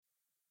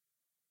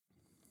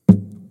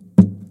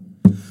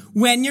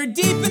When you're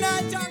deep in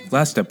a dark...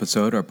 Last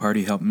episode, our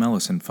party helped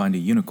Melicent find a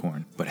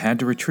unicorn, but had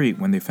to retreat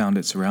when they found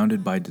it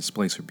surrounded by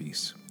displacer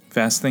beasts.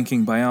 Fast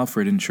thinking by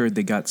Alfred ensured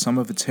they got some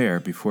of its hair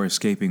before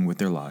escaping with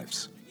their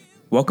lives.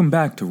 Welcome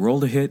back to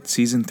Roll to Hit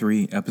Season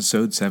 3,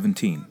 Episode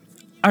 17.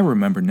 I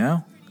Remember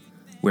Now,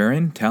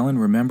 wherein Talon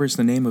remembers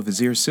the name of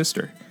Ezzir's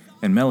sister,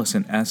 and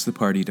Melicent asks the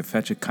party to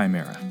fetch a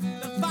chimera.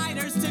 The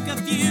fighters took a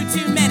few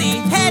too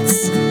many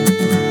hits.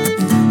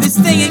 This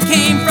thing, it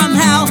came from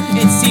hell.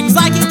 It seems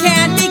like it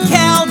can't be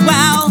killed.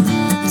 Well,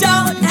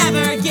 don't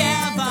ever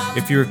give up.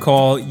 If you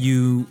recall,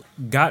 you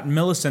got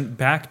Melicent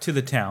back to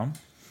the town,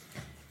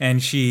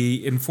 and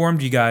she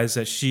informed you guys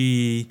that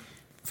she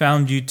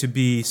found you to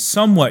be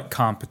somewhat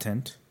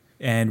competent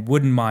and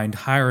wouldn't mind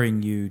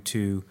hiring you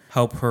to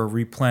help her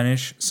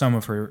replenish some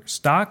of her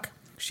stock.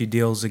 She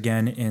deals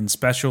again in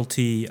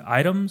specialty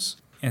items,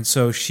 and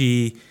so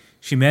she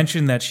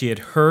mentioned that she had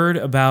heard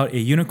about a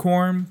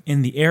unicorn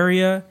in the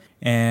area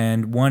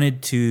and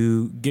wanted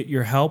to get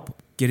your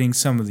help getting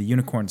some of the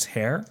unicorn's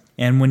hair.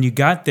 And when you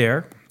got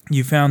there,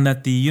 you found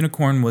that the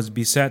unicorn was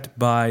beset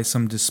by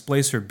some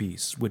displacer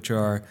beasts, which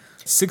are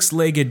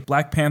six-legged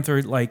Black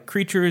Panther-like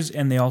creatures,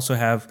 and they also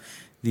have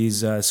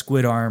these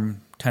squid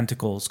arm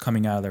tentacles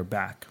coming out of their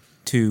back,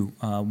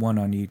 one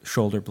on each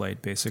shoulder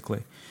blade,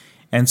 basically.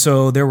 And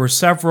so there were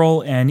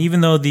several, and even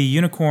though the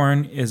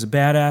unicorn is a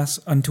badass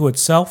unto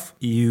itself,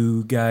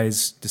 you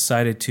guys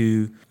decided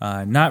to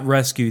not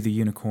rescue the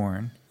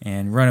unicorn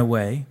and run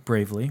away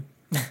bravely.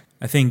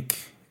 I think,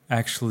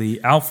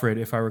 actually, Alfred,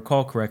 if I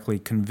recall correctly,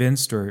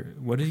 convinced, or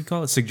what did he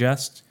call it,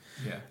 suggest?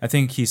 Yeah. I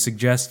think he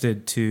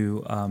suggested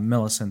to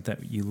Melicent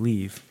that you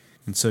leave.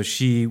 And so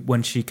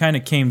when she kind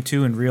of came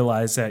to and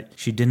realized that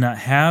she did not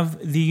have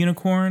the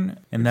unicorn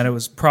and that it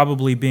was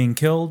probably being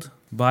killed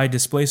by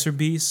displacer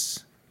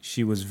beasts,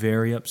 she was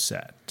very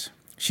upset.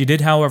 She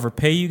did, however,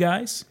 pay you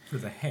guys For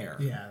the hair.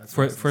 Yeah.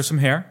 for some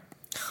hair.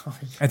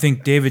 I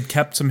think David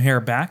kept some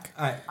hair back,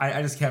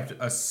 I just kept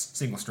a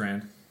single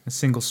strand. a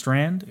single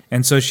strand.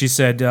 And so she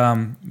said,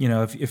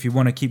 if you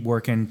want to keep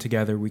working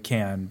together, we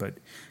can, but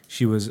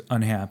she was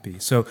unhappy.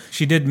 So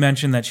she did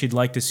mention that she'd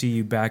like to see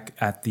you back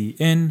at the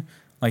inn,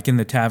 like in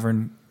the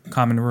tavern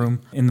common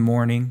room in the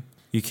morning.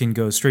 You can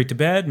go straight to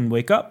bed and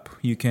wake up.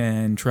 You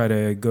can try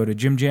to go to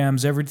Jim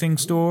Jam's Everything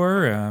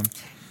store,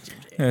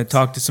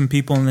 talk to some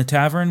people in the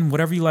tavern,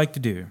 whatever you like to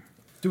do.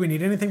 Do we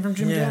need anything from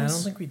Jim Jams? Yeah, I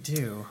don't think we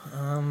do.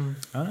 I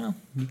don't know.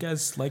 You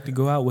guys like to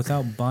go out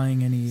without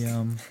buying any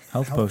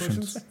health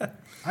potions.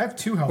 I have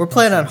 2 health We're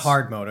playing on potions.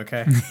 hard mode,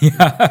 okay?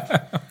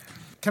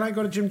 Can I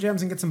go to Jim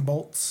Jams and get some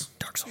bolts?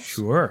 Dark Souls.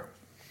 Sure.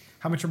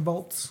 How much are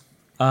bolts?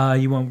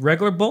 You want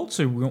regular bolts,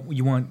 or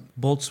you want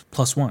bolts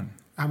 +1?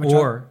 How much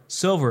or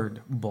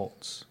silvered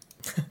bolts?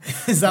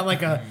 Is that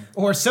like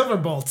or silver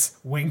bolts?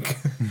 Wink.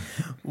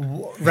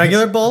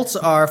 Regular bolts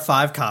are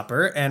 5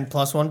 copper, and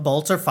 +1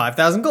 bolts are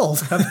 5,000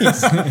 gold.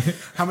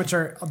 How much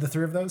are the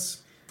 3 of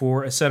those?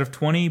 For a set of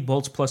 20,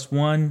 bolts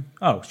 +1.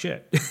 Oh,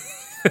 shit.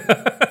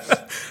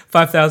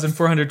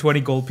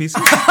 5,420 gold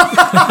pieces. I'm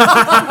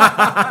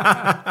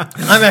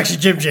actually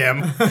Jim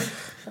Jam.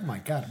 Oh my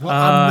god. Well,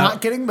 I'm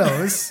not getting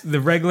those. The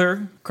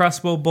regular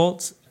crossbow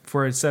bolts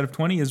for a set of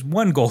 20 is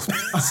 1 gold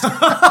piece.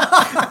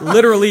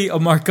 Literally a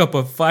markup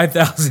of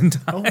 5,000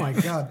 times. Oh my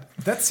god.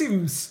 That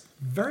seems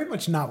very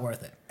much not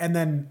worth it. And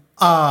then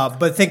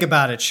But think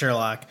about it,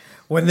 Sherlock.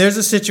 When there's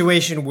a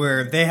situation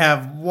where they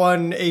have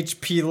 1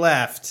 HP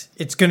left,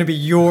 it's going to be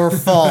your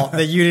fault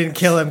that you didn't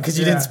kill him because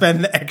you didn't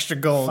spend the extra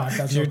gold.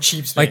 5,000. You're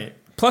cheapskate. Like,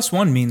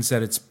 +1 means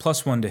that it's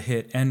 +1 to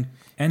hit and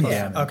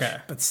damage. Okay.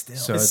 but still,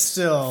 So It's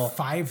still...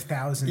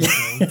 5,000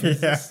 gold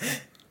pieces. Yeah.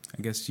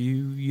 I guess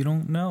you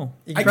don't know.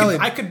 You I could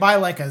probably... could buy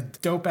like a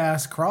dope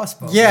ass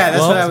crossbow. Yeah,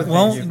 that's what I would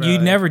well, think. you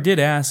never did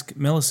ask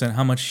Melicent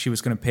how much she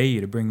was going to pay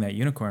you to bring that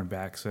unicorn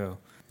back, so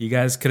you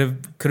guys could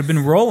have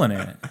been rolling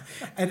in it.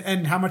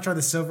 And how much are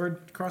the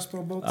silvered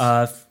crossbow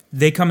bolts?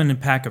 They come in a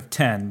pack of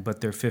 10,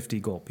 but they're 50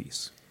 gold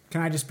piece.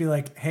 Can I just be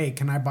like, hey,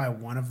 can I buy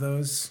one of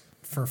those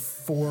for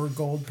 4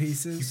 gold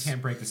pieces? You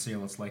can't break the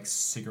seal. It's like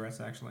cigarettes,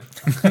 actually.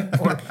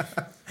 Or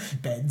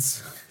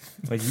beds.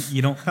 Like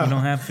you don't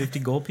have 50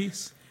 gold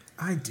piece?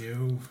 I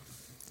do.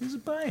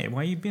 Just buy it.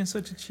 Why are you being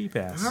such a cheap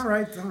ass? All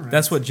right.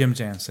 That's what Jim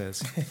Jam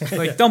says.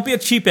 Like, don't be a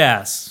cheap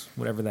ass,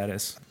 whatever that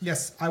is.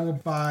 Yes, I will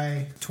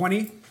buy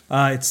 20.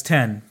 It's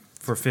 10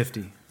 for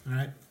 50. All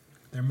right.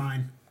 They're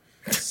mine.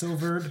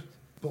 Silvered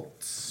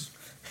bolts.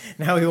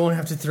 Now we won't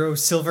have to throw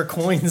silver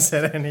coins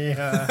at any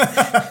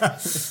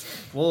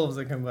wolves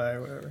that come by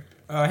or whatever.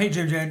 Hey,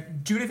 Jim Jan,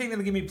 do anything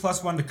that'll give me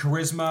 +1 to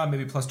charisma,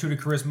 maybe +2 to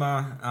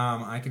charisma.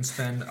 I can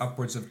spend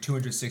upwards of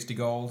 260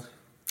 gold.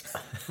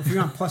 If you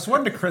want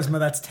 +1 to charisma,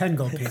 that's 10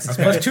 gold pieces.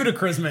 +2 to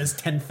charisma is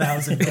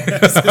 10,000 gold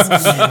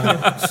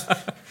pieces.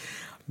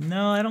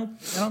 No, I don't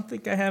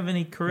think I have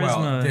any charisma.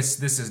 Well,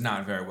 this is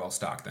not very well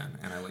stocked then,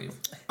 and I leave.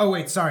 Oh,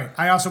 wait, sorry.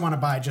 I also want to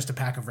buy just a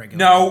pack of regular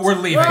No, bolts. we're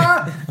leaving.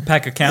 A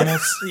pack of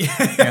camels?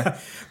 Yeah.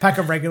 Pack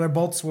of regular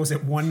bolts. Was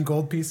it 1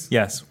 gold piece?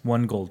 Yes,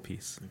 1 gold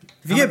piece.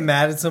 If you get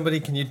mad at somebody,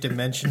 can you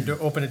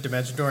open a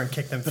dimension door and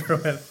kick them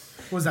through it?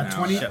 What was that, No,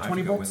 20, I could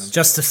 20 go with bolts? him.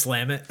 Just to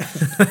slam it.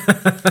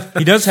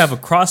 He does have a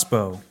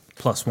crossbow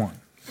 +1,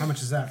 How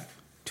much is that?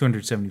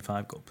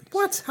 275 gold, please.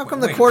 What? How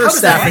come Wait, the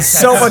quarterstaff is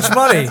so much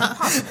money?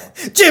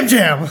 Jim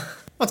Jam!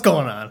 What's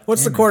going on?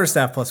 What's the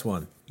quarterstaff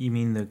 +1? You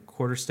mean the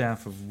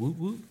quarterstaff of Woot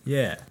Woot?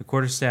 Yeah. The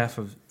quarterstaff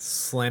of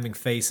Slamming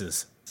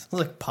faces. It's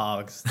like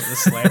Pogs, the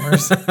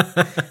slammers.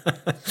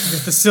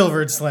 Just the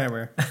silvered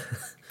slammer.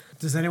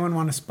 Does anyone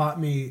want to spot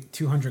me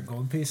 200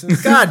 gold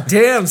pieces? God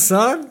damn,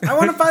 son. I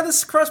want to buy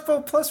this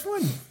crossbow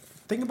 +1.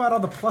 Think about all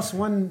the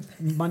 +1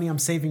 money I'm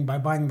saving by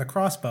buying the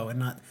crossbow and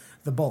not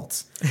the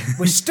bolts,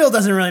 which still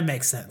doesn't really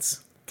make sense.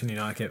 Can you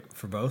not get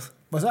for both?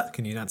 What's that?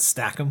 Can you not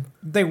stack them?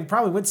 They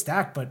probably would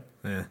stack, but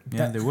Yeah.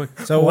 yeah, they would.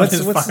 So what's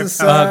this?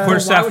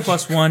 Quarterstaff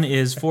 +1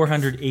 is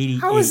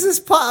 488. How is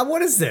this?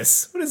 What is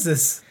this? What is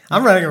this?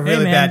 I'm running a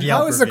really man, bad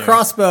Yelp How is the review.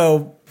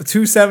 crossbow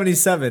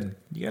 277?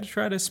 You got to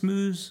try to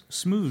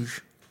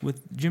smooge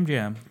with Jim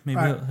Jam. Maybe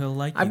Right. he'll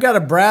like you. I've got a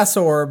brass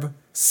orb,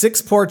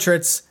 6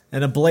 portraits,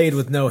 and a blade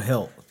with no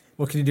hilt.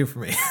 What can you do for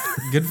me?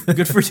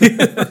 Good for you.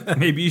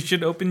 Maybe you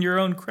should open your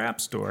own crap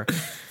store.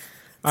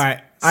 All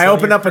right. I Sell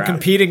open your up a crap.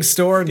 competing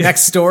store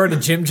next door to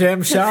Jim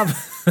Jam shop.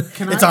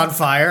 It's on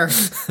fire.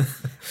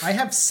 I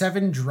have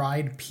 7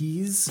 dried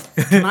peas.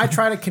 Can I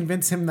try to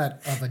convince him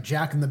that of a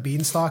Jack and the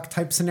Beanstalk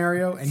type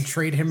scenario and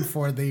trade him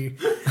for the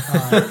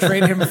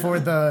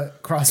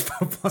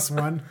crossbow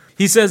 +1?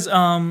 He says,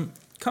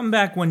 come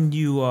back when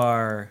you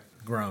are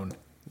Grown.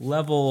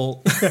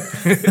 level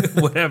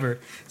whatever,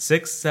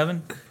 6,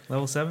 7,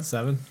 level 7.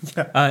 7.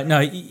 No,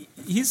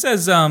 he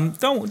says,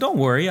 don't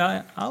worry.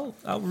 I'll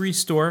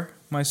restore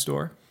my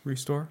store.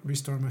 Restore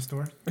my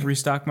store.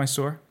 Restock my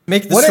store.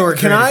 Make the What store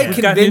can great I again.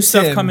 We've got new convince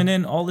stuff him- coming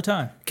in all the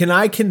time. Can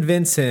I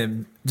convince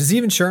him? Does he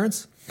have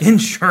insurance?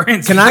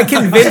 Insurance. Can I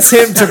convince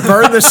him to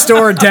burn the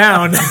store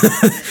down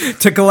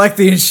to collect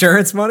the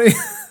insurance money?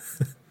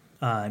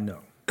 No,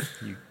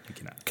 you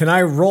cannot. Can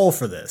I roll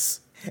for this?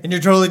 And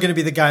you're totally going to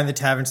be the guy in the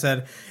tavern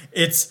said,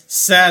 it's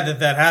sad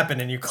that happened,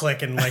 and you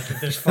click and like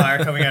there's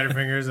fire coming out of your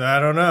fingers. I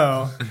don't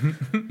know.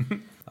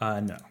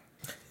 No.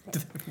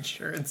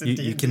 Insurance You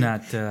indeed.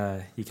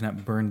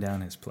 cannot burn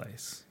down his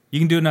place. You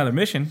can do another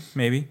mission,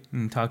 maybe,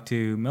 and talk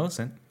to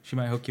Melicent. She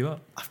might hook you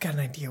up. I've got an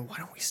idea. Why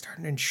don't we start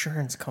an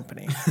insurance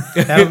company?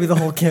 That'll be the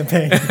whole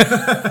campaign.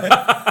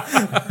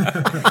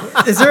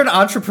 Is there an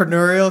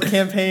entrepreneurial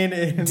campaign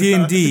in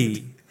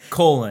D&D,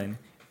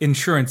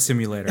 insurance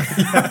simulator.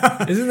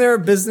 Isn't there a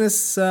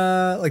business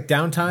like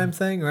downtime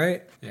thing,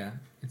 right? Yeah,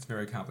 it's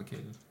very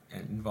complicated.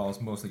 It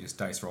involves mostly just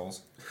dice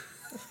rolls.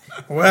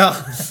 Well,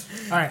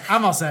 All right,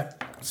 I'm all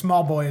set.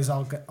 Small boy is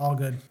all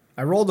good.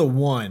 I rolled a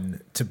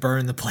 1 to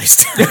burn the place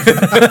down.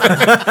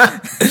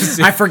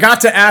 I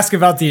forgot to ask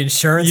about the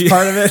insurance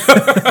part of it.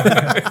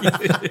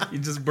 You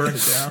just burn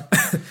it down.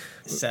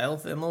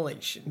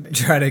 self-immolation.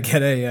 Try to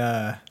get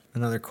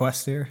another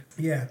quest here.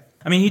 Yeah.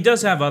 I mean, he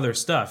does have other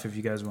stuff if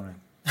you guys want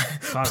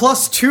to.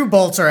 Plus 2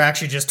 bolts are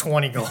actually just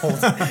 20 gold.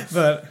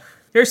 But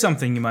Here's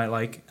something you might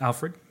like,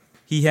 Alfred.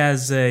 He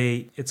has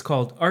it's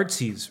called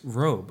Artsy's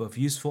Robe of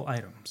Useful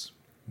Items.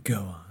 Go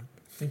on.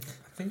 I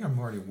think I'm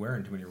already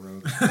wearing too many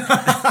robes.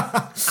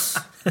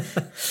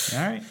 All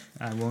right,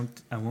 I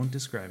won't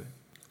describe it.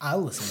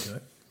 I'll listen to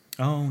it.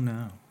 Oh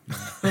no.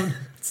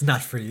 It's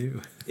not for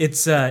you.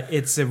 It's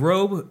a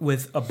robe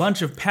with a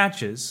bunch of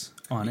patches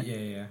on it,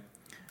 Yeah.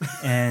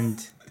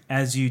 and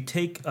as you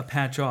take a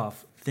patch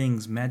off,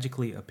 things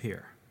magically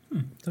appear.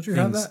 Don't you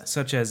have Things that?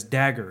 such as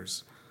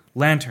daggers,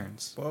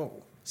 lanterns,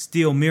 whoa.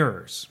 steel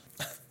mirrors,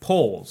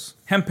 poles,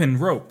 hempen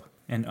rope,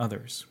 and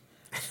others.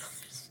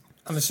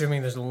 I'm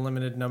assuming there's a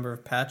limited number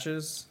of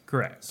patches,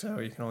 Correct. so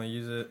you can only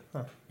use it.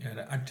 Huh.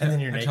 Yeah, And then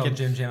you're I tell naked.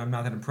 Jim Jam I'm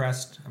not that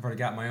impressed. I've already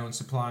got my own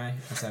supply.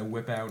 As I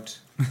whip out,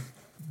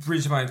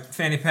 reach my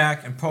fanny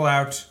pack and pull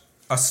out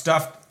a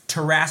stuffed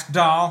Tarask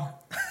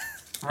doll.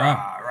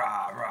 Rah,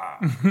 rah, rah.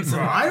 It's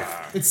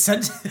alive? It's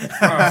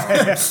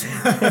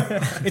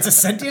It's a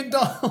sentient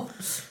doll.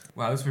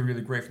 Wow, this would be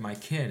really great for my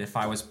kid if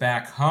I was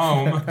back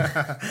home.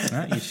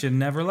 Well, you should have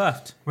never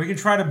left. We can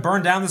try to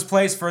burn down this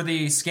place for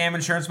the scam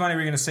insurance money.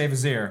 We're going to save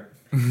Ezzir.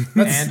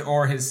 And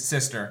or his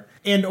sister.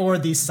 And or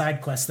these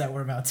side quests that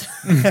we're about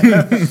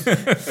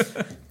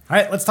to. All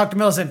right, let's talk to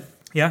Melicent.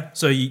 Yeah,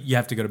 so you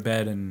have to go to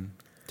bed and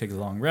take a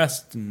long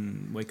rest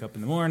and wake up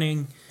in the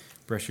morning,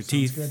 brush your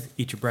teeth, good.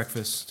 eat your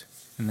breakfast,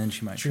 and then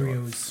she might show up.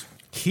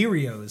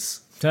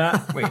 Cheerios.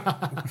 Wait,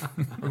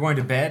 we're going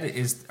to bed?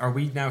 Are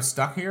we now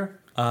stuck here?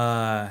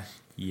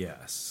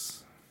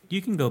 Yes.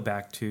 You can go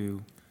back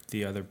to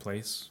the other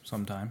place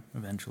sometime,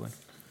 eventually.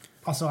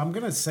 Also, I'm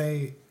going to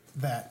say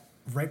that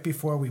right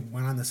before we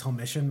went on this whole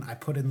mission, I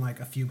put in like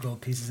a few gold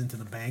pieces into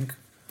the bank.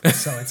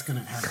 So it's going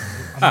to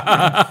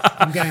happen.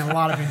 I'm getting a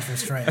lot of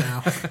interest right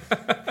now.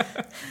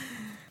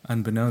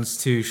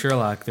 Unbeknownst to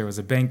Sherlock, there was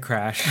a bank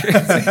crash.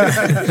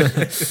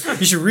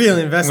 You should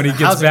really invest When in he the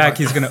gets housing back, market.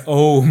 he's going to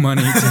owe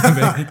money to the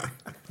bank.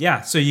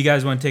 Yeah, so you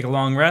guys want to take a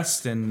long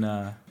rest and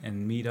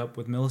meet up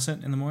with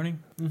Melicent in the morning?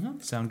 Mm-hmm.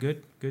 Sound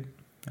good? Good.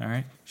 All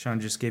right. Sean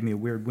just gave me a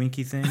weird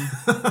winky thing,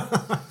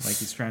 like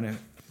he's trying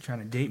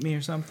to date me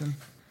or something.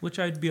 which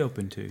I'd be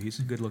open to. He's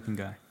a good-looking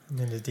guy.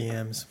 Into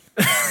DMs.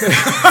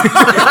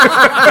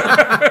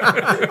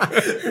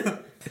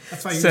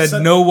 That's why you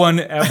Said no one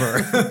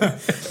ever.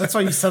 That's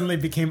why you suddenly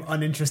became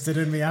uninterested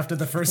in me after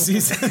the first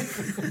season.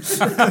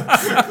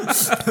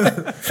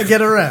 I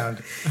get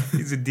around.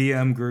 He's a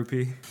DM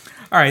groupie.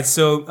 All right,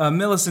 so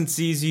Melicent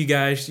sees you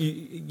guys.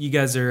 You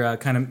guys are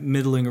kind of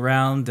middling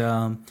around,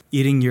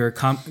 eating your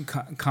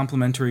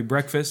complimentary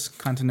breakfast,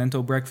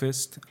 continental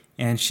breakfast,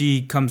 and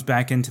she comes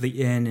back into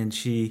the inn and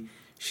she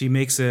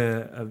makes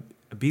a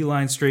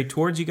beeline straight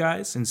towards you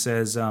guys and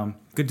says,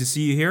 "Good to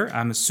see you here.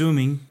 I'm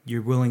assuming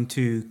you're willing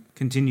to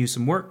continue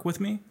some work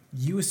with me."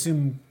 You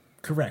assume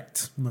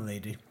correct,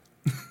 milady.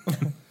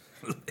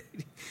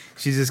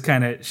 She just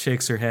kind of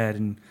shakes her head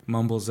and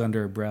mumbles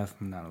under her breath,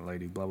 "I'm not a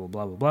lady, blah, blah,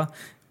 blah, blah, blah."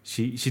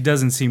 She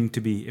doesn't seem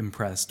to be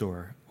impressed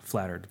or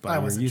flattered by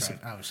your use.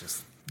 I was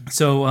just...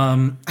 So,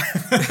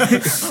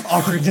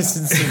 Awkwardness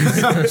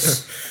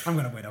ensues. I'm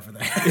going to wait over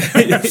there.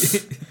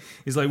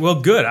 he's like,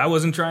 "Well, good. I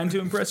wasn't trying to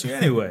impress you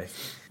anyway.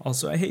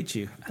 Also, I hate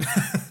you.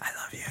 I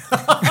love you."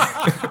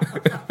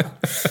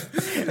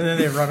 And then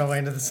they run away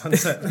into the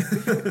sunset.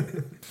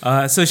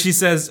 So she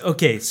says,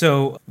 "Okay,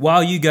 so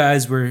while you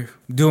guys were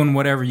doing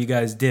whatever you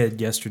guys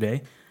did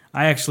yesterday,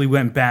 I actually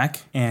went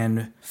back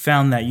and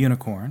found that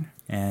unicorn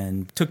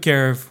and took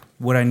care of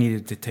what I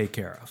needed to take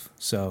care of.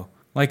 So,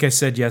 like I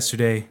said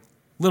yesterday, a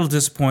little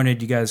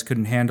disappointed you guys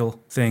couldn't handle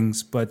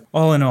things, but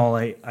all in all,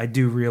 I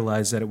do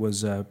realize that it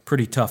was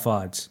pretty tough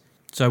odds.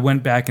 So I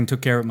went back and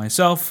took care of it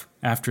myself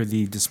after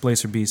the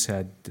displacer beast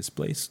had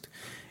displaced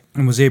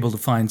and was able to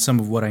find some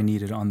of what I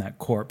needed on that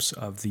corpse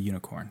of the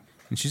unicorn."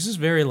 And she's just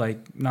very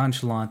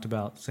nonchalant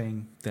about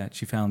saying that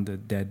she found the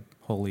dead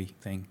holy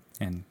thing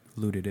and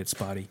looted its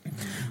body.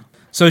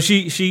 So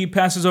she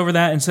passes over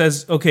that and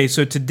says, "Okay,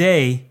 so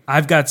today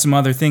I've got some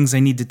other things I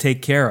need to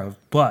take care of,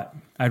 but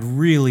I'd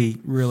really,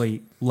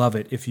 really love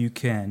it if you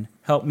can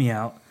help me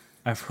out.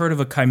 I've heard of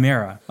a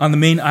chimera on the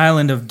main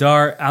island of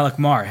Dar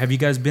Alakmar. Have you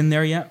guys been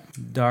there yet?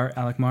 Dar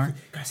Alakmar?"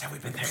 Guys, have we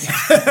been there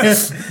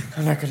yet?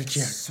 I'm not going to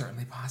cheer.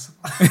 Certainly possible.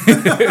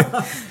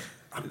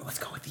 Let's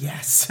go with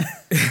yes.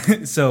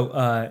 So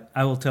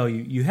I will tell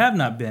you, you have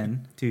not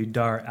been to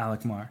Dar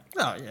Alakmar.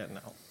 Oh, yeah,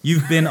 no.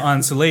 You've been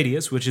on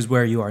Saladius, which is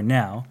where you are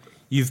now.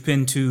 You've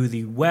been to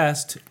the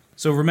west.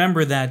 So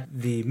remember that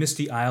the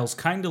Misty Isles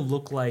kind of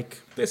look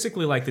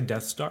basically like the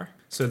Death Star.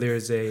 So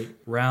there's a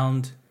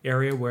round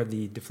area where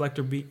the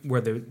deflector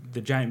where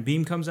the giant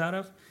beam comes out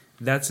of.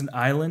 That's an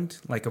island,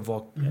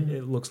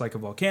 it looks like a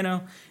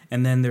volcano.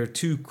 And then there are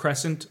two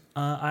crescent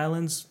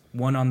islands,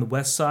 one on the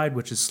west side,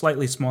 which is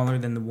slightly smaller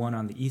than the one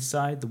on the east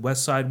side. The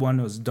west side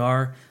one was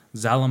Dar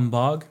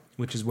Zalambog,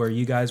 which is where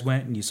you guys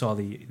went, and you saw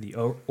the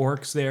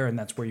orcs there, and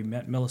that's where you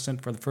met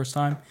Melicent for the first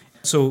time.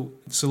 So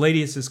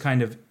Saladius is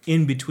kind of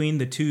in between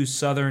the two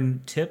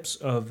southern tips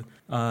of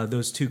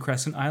those two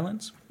crescent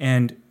islands.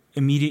 And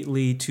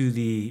immediately to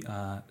the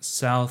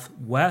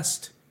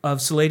southwest of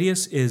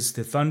Saladius is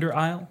the Thunder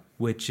Isle,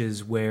 which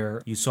is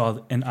where you saw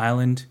an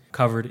island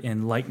covered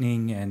in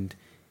lightning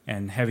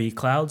and heavy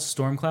clouds,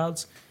 storm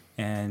clouds.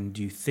 And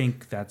you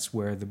think that's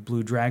where the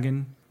blue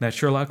dragon that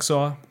Sherlock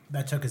saw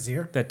That took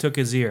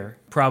Ezzir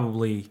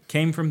probably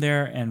came from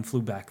there and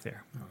flew back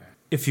there. Okay.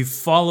 If you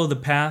follow the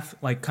path,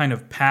 kind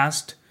of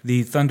past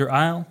the Thunder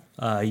Isle,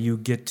 you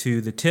get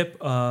to the tip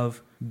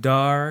of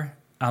Dar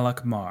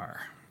Alakmar.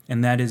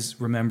 And that is,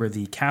 remember,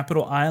 the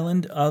capital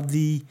island of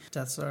the...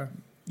 Death Star.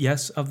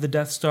 Yes, of the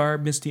Death Star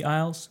Misty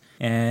Isles.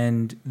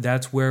 And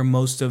that's where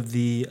most of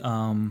the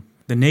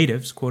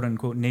natives,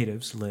 quote-unquote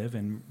natives, live.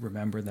 And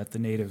remember that the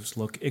natives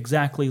look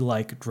exactly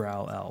like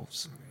Drow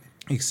elves,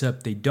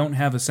 except they don't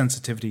have a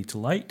sensitivity to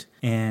light,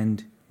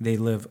 and they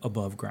live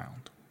above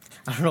ground.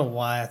 I don't know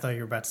why I thought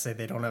you were about to say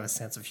they don't have a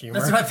sense of humor.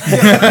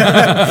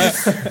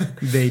 That's what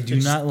They do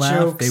Just not laugh.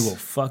 jokes. They will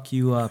fuck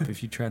you up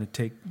if you try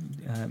to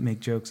make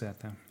jokes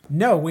at them.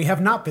 No, we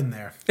have not been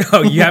there.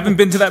 Oh, you haven't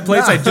been to that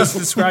place I just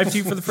described to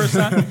you for the first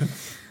time?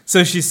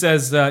 So she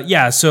says,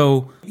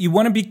 so you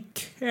want to be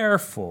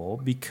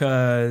careful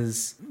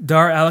because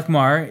Dar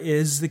Alakmar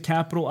is the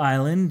capital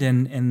island,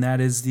 and that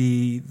is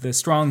the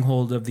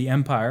stronghold of the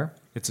empire.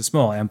 It's a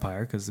small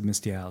empire because the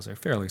Misty Isles are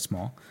fairly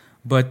small.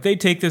 But they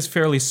take this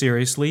fairly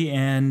seriously,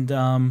 and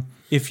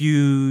if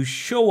you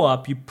show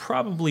up, you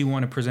probably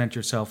want to present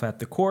yourself at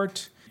the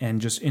court and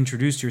just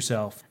introduce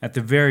yourself, at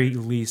the very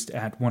least,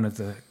 at one of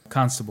the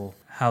constable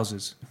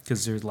houses,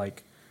 because there's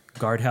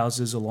guard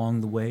houses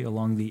along the way,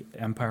 along the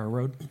Empire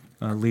Road,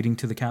 leading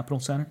to the capital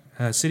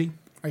city.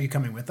 Are you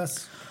coming with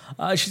us?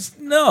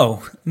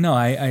 No.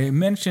 I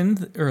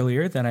mentioned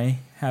earlier that I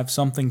have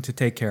something to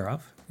take care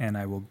of, and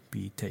I will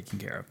be taking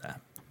care of that.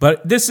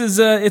 But this is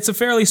it's a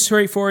fairly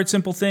straightforward,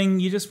 simple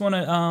thing. You just want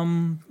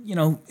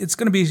to, it's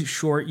going to be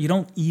short. You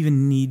don't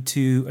even need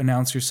to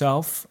announce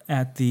yourself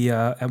at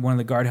one of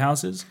the guard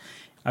houses.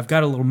 I've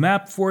got a little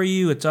map for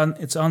you. It's on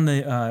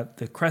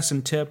the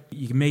crescent tip.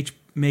 You can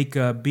make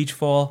a beach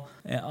fall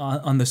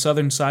on the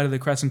southern side of the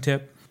crescent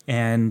tip,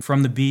 and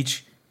from the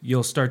beach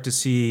you'll start to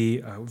see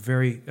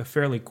a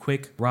fairly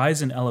quick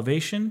rise in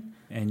elevation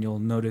and you'll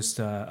notice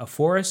a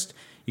forest.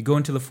 You go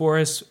into the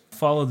forest,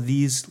 follow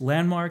these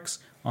landmarks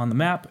on the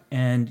map,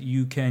 and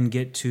you can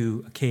get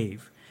to a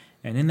cave.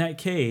 And in that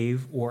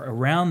cave, or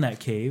around that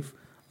cave,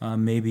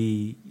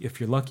 maybe if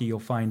you're lucky, you'll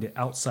find it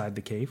outside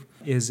the cave,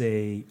 is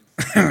a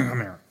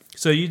chimera.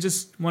 So you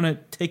just want to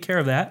take care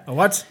of that. A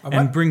what?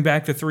 And bring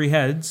back the 3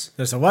 heads.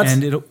 There's a what?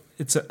 And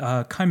it's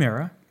a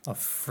chimera. A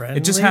friendly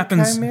It just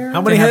happens. chimera?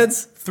 How many to have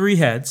heads? 3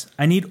 heads.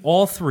 I need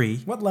all 3.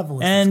 What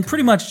level is And this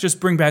pretty much just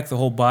bring back the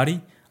whole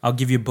body. I'll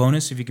give you a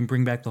bonus if you can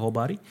bring back the whole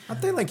body.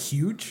 Aren't they like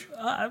huge?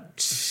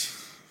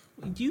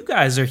 You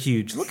guys are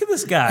huge. Look at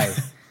this guy.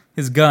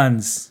 His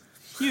gun's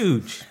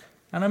huge.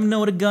 I don't even know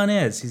what a gun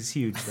is. He's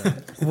huge, though.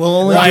 We'll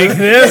only Like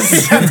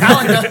this?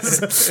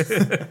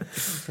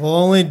 we'll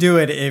only do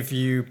it if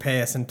you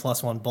pay us in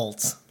 +1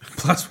 bolts.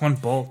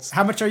 +1 bolts.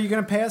 How much are you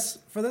going to pay us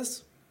for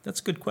this?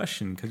 That's a good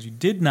question, because you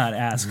did not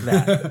ask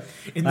that.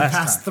 In the Last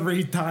past time.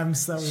 3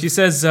 times that She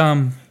says,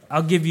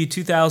 I'll give you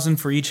 2,000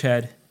 for each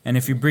head, and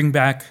if you bring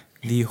back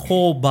the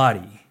whole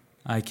body,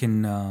 I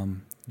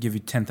can give you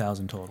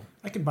 10,000 total.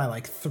 I can buy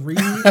like 3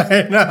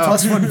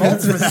 +1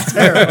 bolts for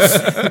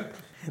that.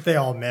 They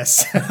all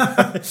miss.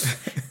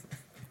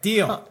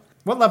 Deal.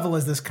 What level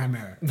is this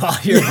chimera? Oh,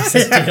 you're What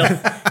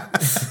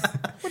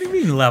do you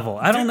mean level?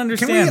 I don't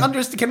understand.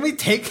 Can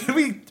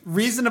we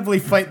reasonably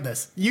fight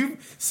this?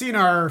 You've seen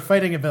our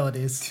fighting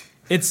abilities.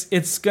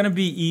 It's going to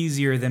be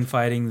easier than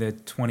fighting the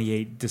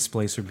 28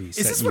 displacer beasts.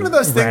 Is that this you one of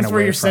those ran things where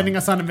away you're from. sending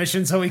us on a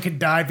mission so we can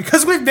die?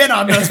 Because we've been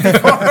on those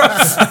before.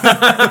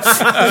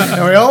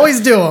 And we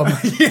always do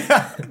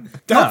them.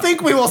 Don't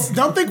think we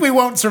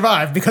won't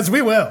survive, because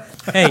we will.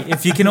 Hey,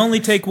 if you can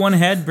only take 1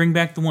 head, bring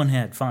back the 1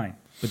 head. Fine,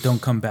 but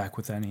don't come back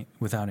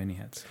without any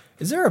heads.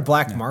 Is there a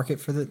black market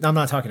for this? I'm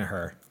not talking to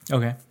her.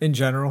 Okay. In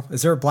general,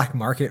 is there a black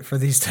market for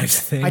these types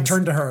of things? I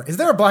turned to her. Is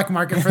there a black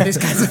market for these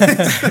kinds of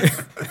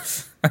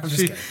things? I'm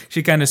just kidding.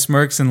 She kind of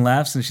smirks and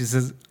laughs, and she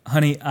says,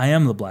 "Honey, I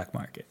am the black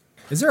market."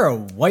 Is there a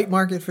white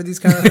market for these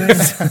kind of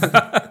things?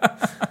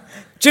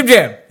 Jim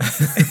Jam.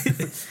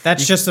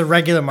 That's just the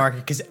regular market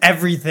because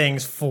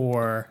everything's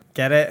for.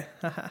 Get it?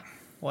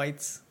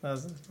 Whites. That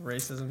was a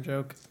racism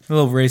joke. A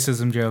little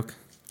racism joke.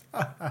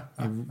 It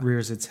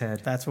rears its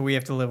head. That's what we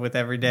have to live with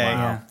every day.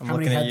 Wow. I'm How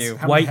many looking at heads? you.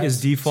 How many White heads?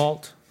 is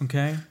default.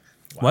 Okay.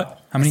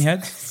 What? How many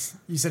heads?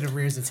 You said it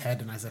rears its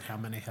head, and I said how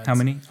many heads? How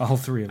many? All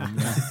 3 of them.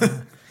 Yeah.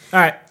 All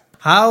right.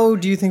 How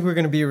do you think we're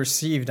going to be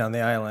received on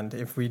the island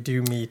if we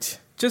do meet?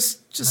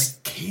 Just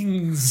Like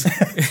kings.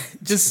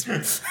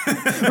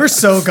 We're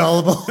so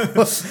gullible.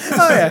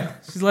 Oh, yeah.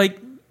 She's like,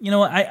 you know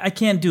what? I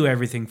can't do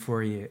everything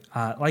for you.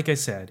 Like I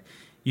said,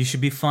 you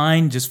should be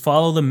fine. Just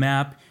follow the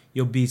map.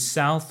 You'll be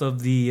south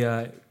of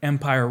the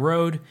Empire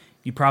Road.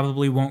 You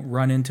probably won't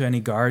run into any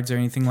guards or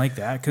anything like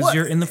that because What?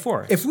 you're in the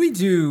forest. If we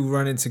do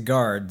run into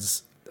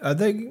guards, are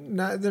they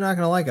not? They're not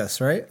going to like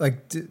us, right?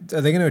 Like, are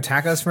they going to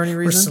attack us for any We're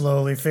reason?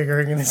 slowly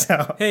figuring this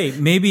out. Hey,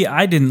 maybe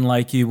I didn't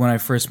like you when I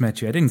first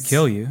met you. I didn't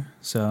kill you,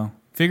 so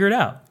figure it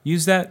out.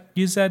 Use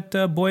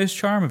that boyish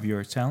charm of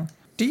yours, Talon.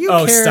 Do you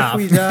Oh, care stop.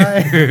 if we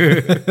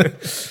die?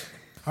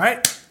 All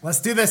right, let's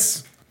do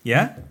this.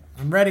 Yeah?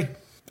 I'm ready.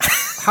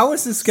 How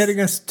is this getting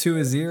us to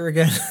Ezzir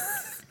again?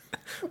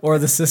 Or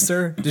the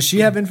sister? Does she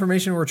have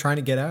information we're trying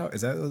to get out?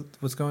 Is that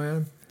what's going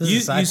on? This is You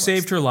a side quest.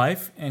 saved her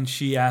life, and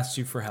she asked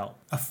you for help.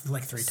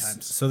 Like 3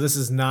 times. So this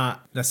is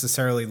not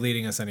necessarily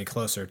leading us any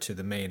closer to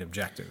the main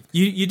objective.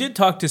 You did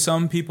talk to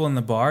some people in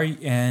the bar,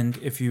 and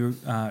if you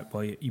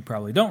you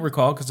probably don't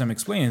recall because I'm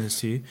explaining this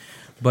to you,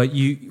 but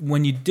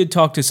when you did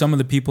talk to some of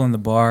the people in the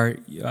bar,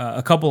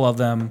 a couple of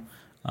them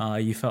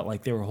you felt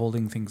like they were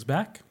holding things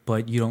back,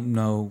 but you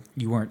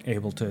weren't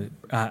able to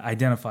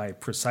identify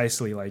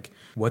precisely like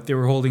what they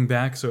were holding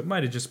back. So it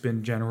might have just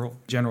been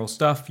general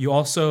stuff. You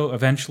also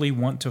eventually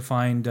want to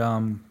find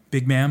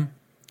Big Ma'am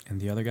and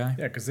the other guy.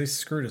 Yeah, because they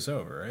screwed us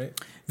over, right?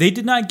 They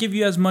did not give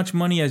you as much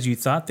money as you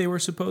thought they were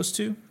supposed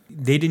to.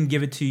 They didn't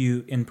give it to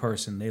you in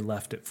person. They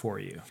left it for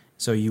you.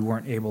 So you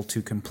weren't able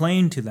to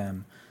complain to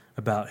them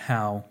about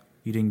how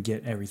you didn't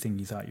get everything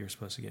you thought you were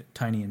supposed to get.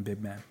 Tiny and Big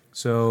Man.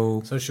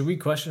 So So should we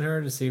question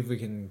her to see if we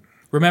can...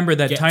 remember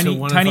that Get to Tiny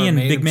one of our and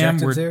main Big Man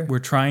objectives here? were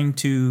trying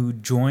to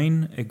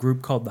join a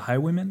group called the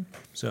Highwaymen.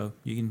 So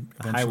you can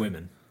High eventually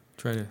women.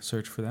 try to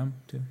search for them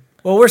too.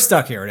 Well, we're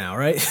stuck here now,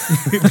 right?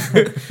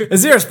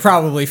 Azzir's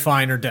probably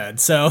fine or dead,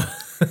 so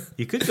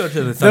You could go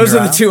to the Thunder those are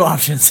the Isle. 2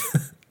 options.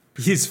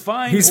 He's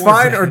fine. He's or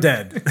fine dead. or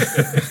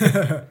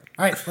dead.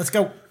 All right, let's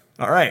go.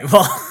 All right,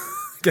 well,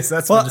 guess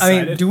that's Well, been I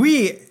decided. mean, do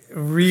we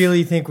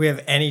really think we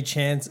have any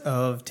chance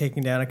of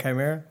taking down a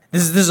chimera?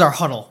 This is our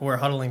huddle. We're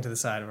huddling to the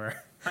side of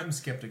her. I'm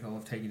skeptical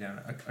of taking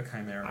down a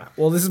chimera.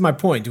 Well, this is my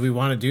point. Do we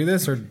want to do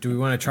this, or do we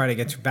want to try to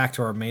get back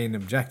to our main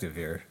objective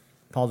here?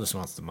 Paul just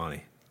wants the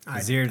money.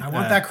 Azzir, I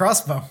want that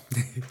crossbow.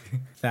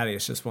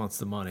 Thaddeus just wants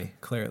the money,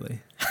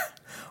 clearly.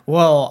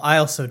 Well, I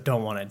also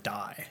don't want to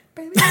die.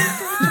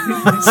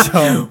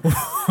 So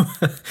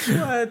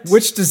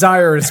Which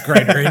desire is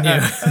greater in you?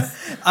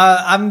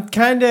 I'm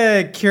kind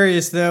of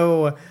curious,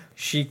 though.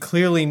 She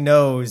clearly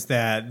knows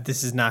that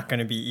this is not going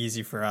to be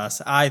easy for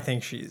us. I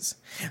think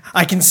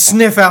I can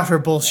sniff out her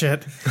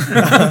bullshit.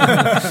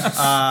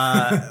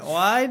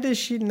 Why does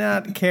she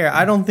not care?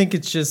 I don't think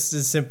it's just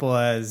as simple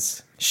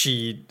as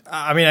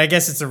I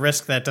guess it's a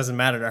risk that doesn't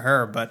matter to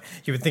her, but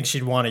you would think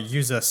she'd want to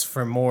use us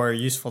for more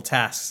useful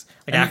tasks.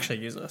 Actually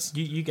use us.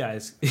 You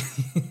guys,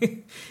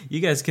 you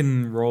guys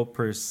can roll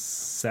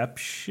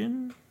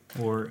perception,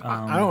 or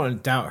I don't want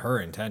to doubt her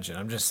intention.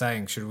 I'm just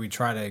saying, should we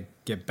try to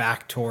get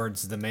back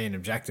towards the main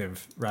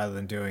objective rather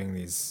than doing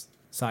these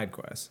side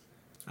quests?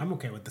 I'm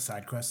okay with the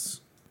side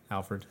quests.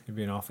 Alfred, you're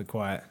being awfully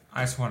quiet.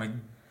 I just want to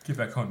get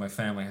back home to my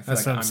family. I feel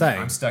That's like what I'm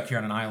saying. I'm stuck here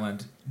on an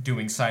island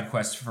doing side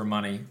quests for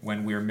money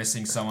when we're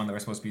missing someone that we're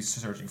supposed to be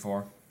searching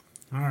for.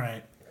 All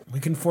right. We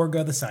can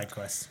forego the side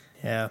quests.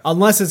 Yeah.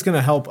 Unless it's going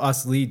to help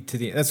us lead to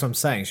the... That's what I'm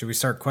saying. Should we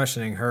start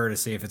questioning her to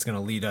see if it's going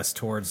to lead us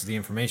towards the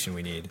information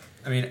we need?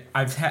 I mean,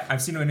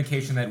 I've seen no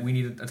indication that we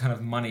need a ton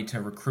of money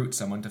to recruit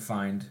someone to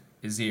find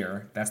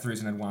Ezzir. That's the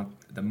reason I want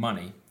the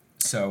money.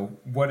 So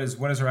what is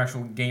our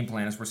actual game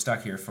plan as we're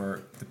stuck here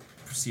for the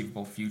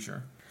perceivable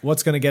future?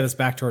 What's going to get us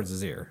back towards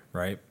Ezzir,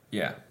 right?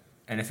 Yeah.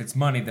 And if it's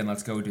money, then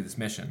let's go do this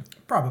mission.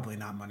 Probably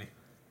not money.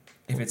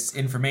 If it's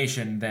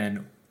information,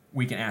 then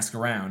we can ask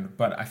around,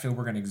 but I feel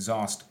we're going to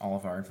exhaust all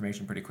of our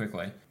information pretty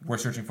quickly. We're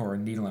searching for a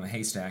needle in a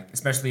haystack,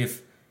 especially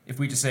if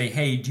we just say,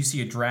 hey, do you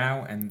see a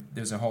drow? And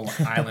there's a whole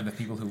island of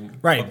people who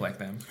Right. look like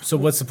them. So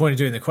what's the point of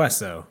doing the quest,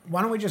 though?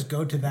 Why don't we just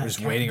go to that, Just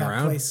waiting that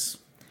around? place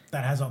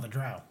that has all the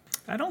drow?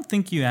 I don't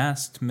think you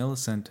asked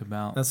Melicent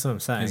about That's what I'm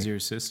saying.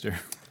 Ezzir's sister.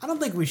 I don't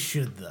think we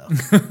should, though.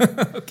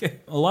 Okay.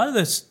 A lot of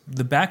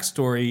the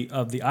backstory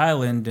of the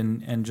island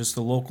and just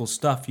the local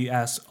stuff, you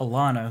asked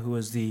Alana, who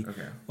is the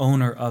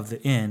owner of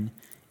the inn,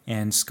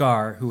 and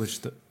Scar, who is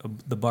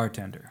the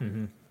bartender.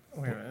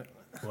 Wait a minute.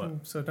 What?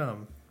 I'm so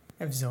dumb.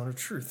 I have zone of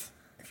truth.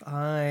 If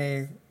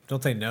I...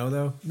 Don't they know,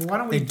 though? Why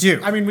don't we They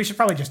do. I mean, we should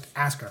probably just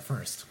ask her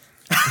first.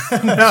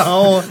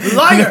 No.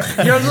 Liar!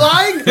 You're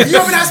lying? You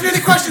haven't asked me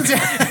any questions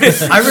yet.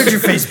 I read your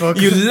Facebook.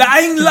 You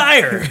lying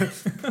liar!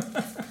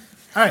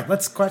 All right,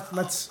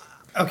 let's.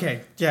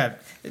 Okay, yeah.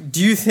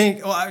 Do you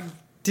think...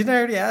 didn't I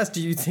already ask?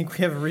 Do you think we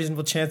have a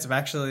reasonable chance of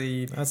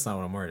actually... That's not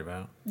what I'm worried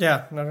about.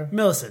 Yeah. No.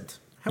 Millicent,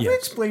 have we Yes.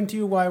 explained to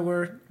you why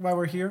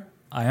we're here?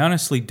 I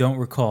honestly don't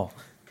recall.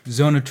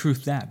 Zone of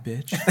truth, that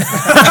bitch.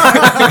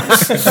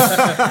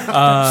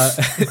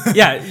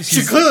 Yeah,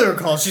 She clearly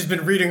recalls. She's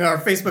been reading our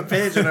Facebook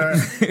page and our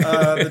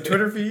the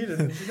Twitter feed,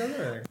 and she knows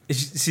everything.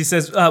 she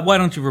says, "Why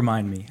don't you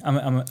remind me?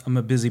 I'm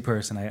a busy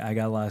person. I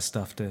got a lot of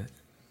stuff to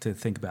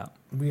think about."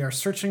 We are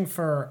searching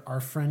for our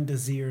friend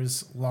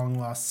Ezzir's long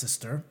lost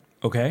sister.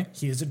 Okay.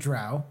 He is a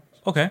drow.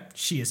 Okay.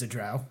 She is a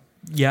drow.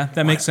 Yeah,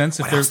 that makes sense.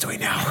 If What they're else do we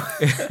know?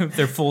 if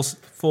they're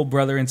full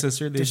brother and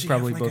sister, they'd Does she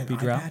probably have, like, both be an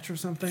eye drow. patch or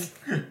something?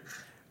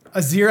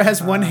 Ezzir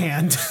has one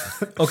hand.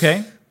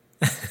 Okay.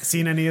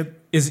 Seen any of?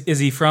 Is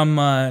he from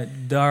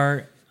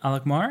Dar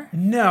Alakmar?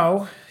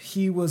 No,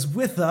 he was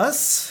with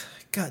us.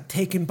 Got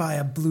taken by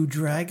a blue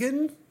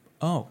dragon.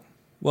 Oh.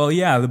 Well,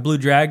 yeah, the blue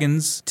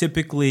dragons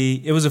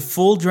typically... It was a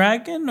full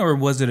dragon, or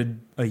was it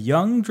a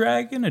young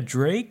dragon, a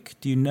drake?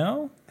 Do you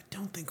know? I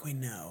don't think we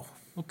know.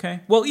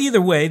 Okay. Well,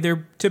 either way,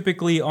 they're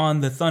typically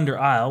on the Thunder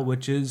Isle,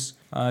 which is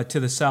to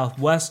the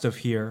southwest of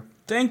here.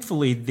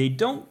 Thankfully, they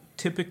don't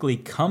typically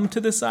come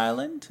to this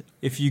island.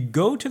 If you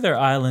go to their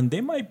island,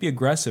 they might be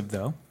aggressive,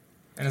 though.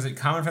 And is it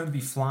common for them to be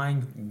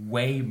flying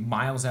way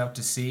miles out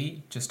to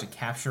sea just to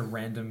capture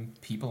random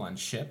people on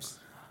ships?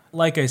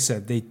 Like I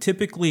said, they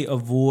typically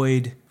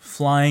avoid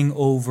flying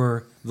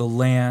over the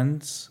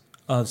lands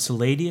of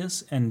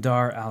Saladius and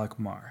Dar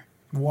Alakmar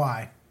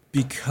Why?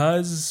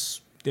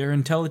 because they're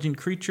intelligent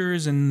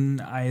creatures,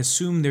 and I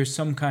assume there's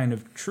some kind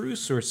of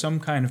truce or some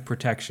kind of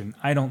protection.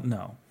 I don't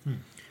know.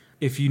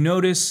 If you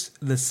notice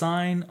the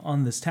sign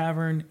on this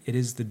tavern, it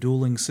is the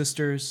Dueling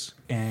Sisters,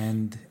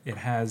 and it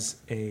has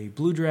a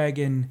blue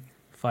dragon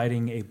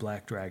fighting a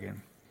black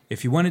dragon.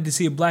 If you wanted to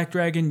see a black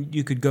dragon,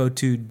 you could go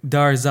to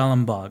Dar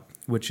Zalambag,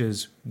 which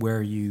is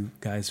where you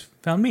guys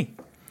found me.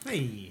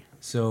 Hey,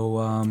 So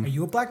are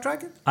you a black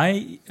dragon?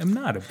 I am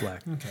not a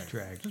black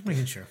dragon. Just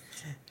making sure.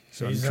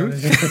 So the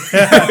truth.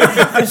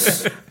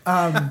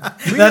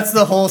 That's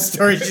the whole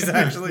story. She's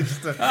actually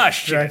just a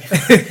Shit.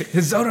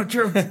 Zone of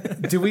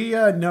truth. Do we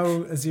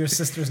know Ezzir's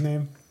sister's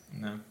name?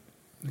 No.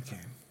 Okay.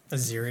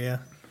 Azzeria.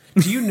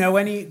 Do you know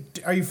any?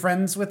 Are you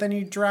friends with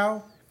any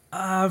drow?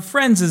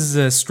 Friends is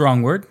a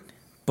strong word,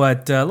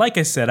 but like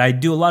I said, I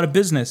do a lot of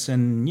business,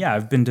 and yeah,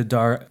 I've been to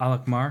Dar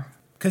Alakmar.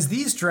 Because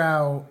these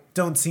drow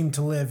don't seem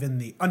to live in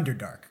the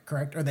Underdark,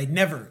 correct? Or they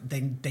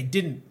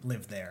didn't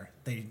live there.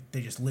 They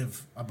just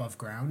live above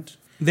ground.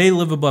 They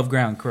live above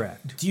ground,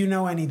 correct? Do you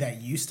know any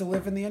that used to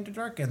live in the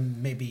Underdark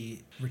and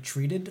maybe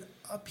retreated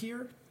up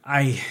here?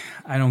 I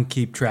don't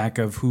keep track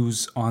of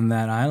who's on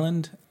that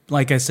island.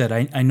 Like I said,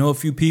 I know a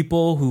few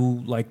people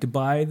who like to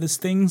buy the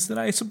things that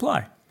I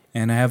supply.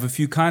 And I have a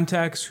few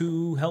contacts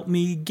who help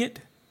me get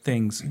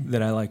things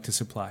that I like to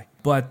supply.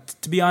 But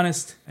to be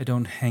honest, I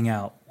don't hang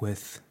out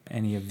with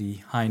any of the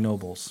high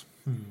nobles.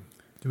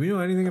 Do we know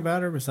anything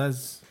about her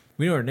besides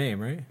We know her name,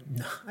 right?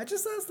 No, I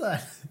just asked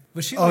that.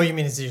 Was she? Oh, like, you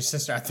mean it's your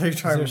sister? I thought you were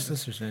What's trying her to.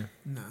 sister's name?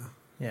 no.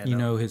 Yeah, You no.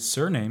 know his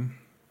surname.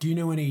 Do you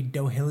know any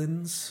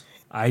Dohillans?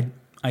 I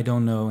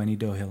don't know any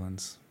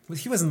Dohillans. Well,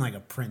 he wasn't like a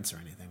prince or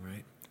anything,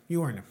 right?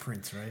 You weren't a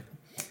prince, right?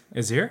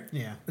 Ezzir?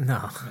 Yeah.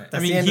 No.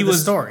 That's the end of the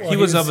story. He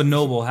was of a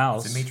noble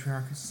house. The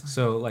matriarch's son.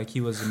 So, like,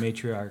 he was a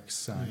matriarch's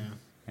son,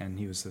 Yeah. and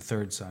he was the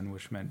third son,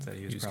 which meant that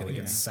he was He was going probably to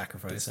going get to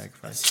sacrificed.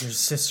 sacrifice. Your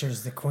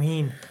sister's the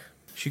queen.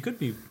 She could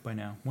be by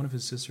now. One of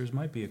his sisters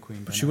might be a queen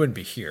by But now. she wouldn't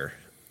be here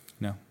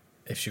No.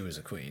 if she was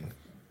a queen.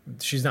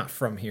 She's not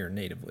from here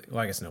natively. Well,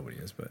 I guess nobody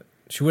is, but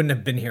she wouldn't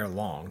have been here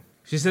long.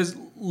 She says,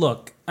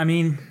 look, I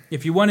mean,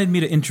 if you wanted me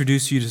to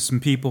introduce you to some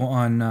people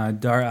on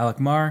Dar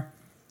Alakmar,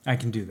 I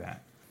can do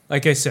that.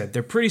 Like I said,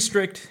 they're pretty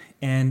strict,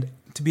 and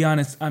to be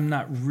honest, I'm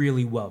not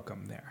really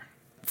welcome there.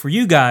 For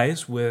you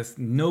guys with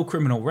no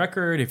criminal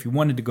record, if you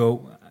wanted to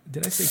go...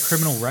 Did I say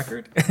criminal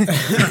record?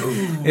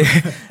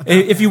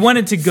 If you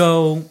wanted to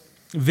go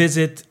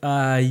visit,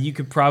 you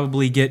could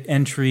probably get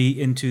entry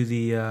into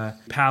the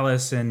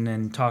palace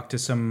and talk to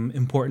some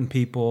important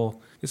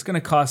people. It's going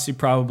to cost you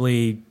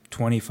probably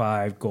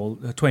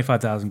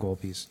 25,000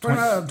 gold pieces.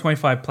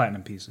 25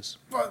 platinum pieces.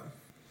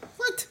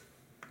 What?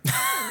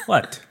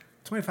 What?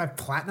 25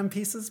 platinum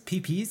pieces?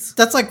 PPs?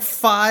 That's like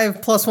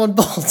 5 plus 1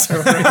 bolts. Or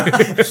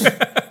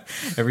whatever.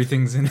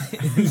 Everything's in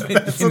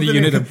the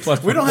unit of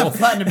plus We one don't have gold.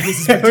 platinum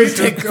pieces, but we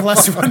take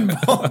plus 1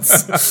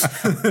 bolts.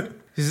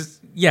 He says,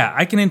 yeah,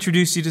 I can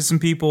introduce you to some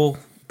people,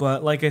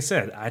 but like I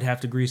said, I'd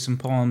have to grease some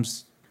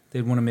palms.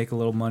 They'd want to make a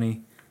little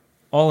money.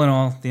 All in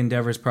all, the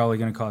endeavor is probably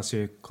going to cost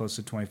you close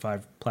to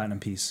 25 platinum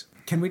piece.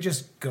 Can we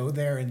just go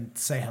there and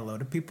say hello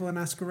to people and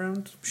ask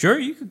around? Sure,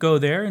 you could go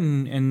there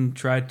and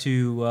try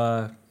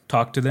to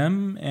talk to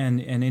them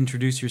and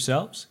introduce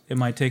yourselves. It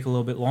might take a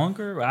little bit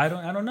longer. I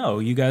don't know.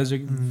 You guys are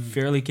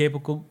fairly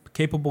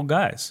capable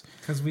guys.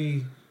 Because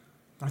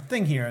our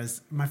thing here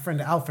is my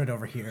friend Alfred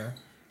over here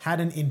had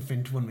an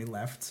infant when we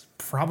left,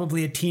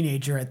 probably a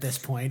teenager at this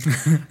point,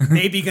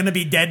 maybe going to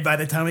be dead by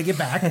the time we get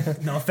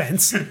back. No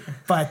offense.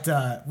 But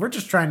we're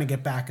just trying to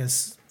get back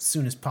as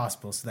soon as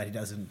possible so that he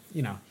doesn't,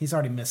 he's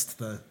already missed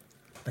the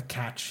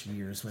catch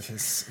years with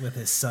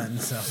his son.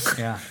 So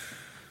Yeah.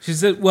 She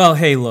said, well,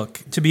 hey,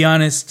 look, to be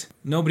honest,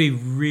 nobody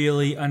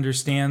really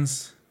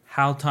understands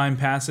how time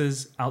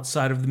passes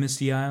outside of the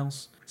Misty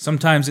Isles.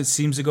 Sometimes it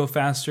seems to go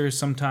faster.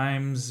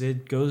 Sometimes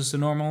it goes the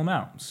normal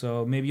amount.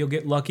 So maybe you'll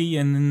get lucky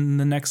and in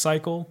the next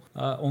cycle,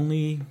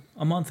 only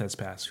a month has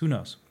passed. Who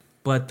knows?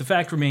 But the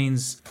fact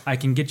remains, I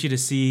can get you to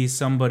see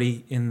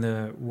somebody in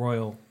the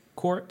royal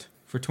court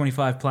for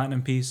 25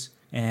 platinum piece,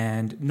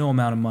 and no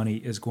amount of money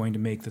is going to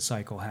make the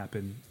cycle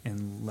happen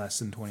in less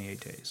than 28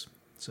 days.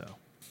 So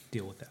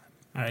deal with that.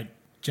 all right,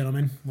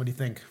 gentlemen, what do you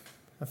think?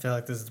 I feel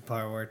like this is the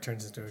part where it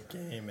turns into a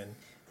game and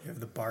you have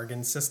the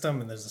bargain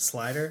system and there's a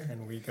slider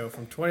and we go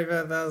from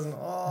 25,000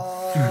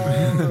 all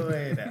the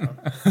way down.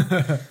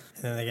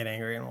 And then they get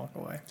angry and walk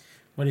away.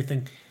 What do you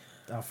think,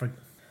 Alfred?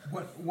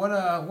 What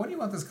do you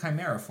want this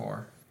chimera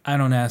for? I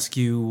don't ask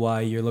you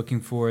why you're looking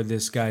for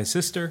this guy's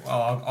sister,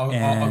 Well, I'll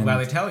And-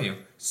 gladly tell you.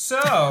 So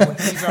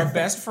he's our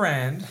best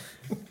friend.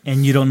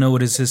 and you don't know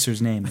what his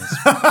sister's name is.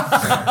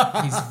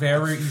 He's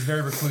very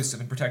reclusive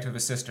and protective of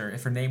his sister.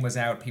 If her name was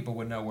out, people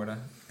would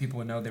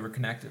know they were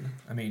connected.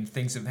 I mean,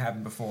 things have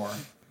happened before.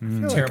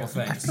 Terrible I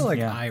things. feel like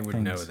Yeah, I would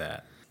things. know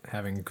that,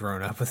 having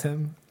grown up with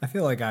him. I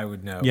feel like I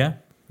would know Yeah?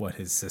 what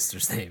his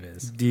sister's name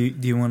is. Do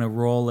you want to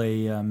roll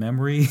a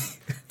memory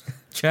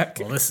check?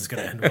 Well, this is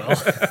going to end well.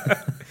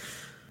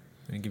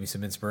 Gonna give me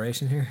some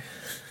inspiration here.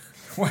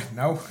 What?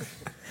 No.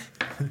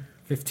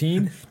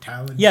 15?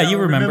 Talon, Yeah, you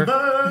remember.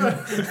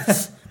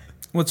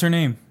 What's her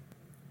name?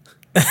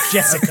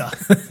 Jessica.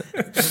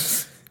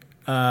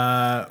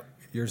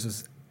 Yours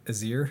is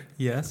Ezzir?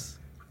 Yes.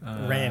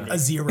 Randy. A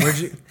zero.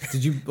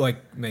 Did you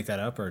make that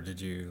up, or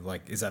did you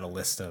is that a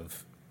list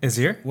of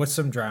Ezzir? what's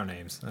some drow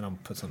names? And I'll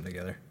put something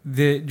together.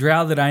 The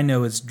drow that I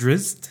know is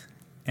Drizzt,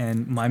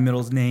 and my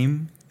middle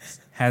name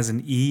has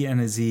an E and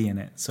a Z in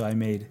it, so I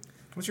made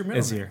What's your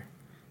middle name? Ezzir.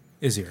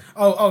 Ezzir.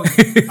 Oh,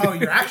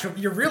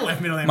 your real life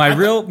middle name. My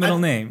real middle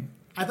name.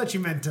 I thought you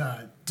meant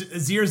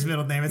Azir's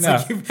middle name. It's No.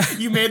 like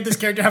you made this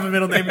character have a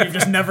middle name and you've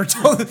just never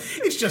told.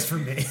 It's just for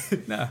me.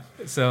 No.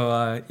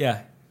 So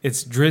yeah,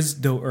 it's Drizzt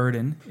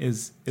Do'Urden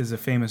is a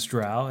famous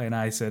drow, and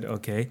I said,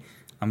 okay,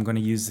 I'm going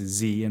to use the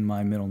Z in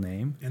my middle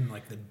name, And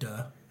like the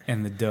duh.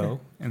 and the Do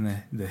and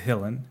the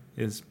Hillen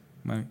is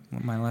my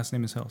last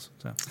name is Hills.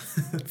 So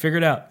figure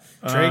it out.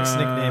 Drake's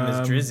nickname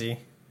is Drizzy.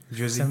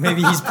 Drizzy. So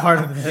maybe he's part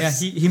of Yeah, this.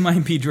 he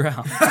might be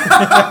drow.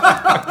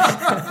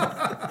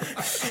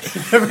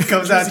 Never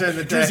comes out during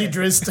the Drizzy day.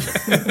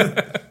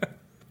 Drizzt.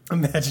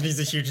 Imagine he's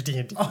a huge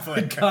D&D Oh my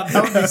player. god,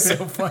 that would be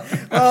so fun.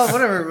 Oh,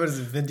 whatever. What is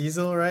it? Vin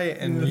Diesel, right?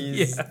 And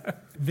he's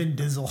Vin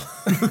Diesel.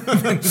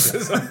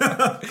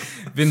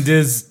 Vin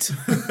Dizzed.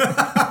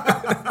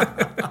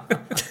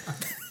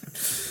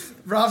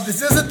 Rob,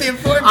 this isn't the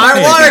important I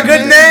part. want a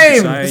good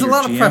name. Josiah, There's a your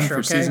lot of GM pressure, for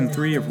okay? Season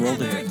 3 of Roll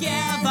to Hit. Give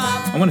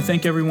up. I want to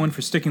thank everyone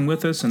for sticking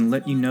with us and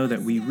let you know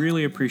that we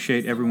really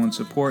appreciate everyone's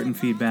support and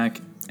feedback,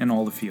 and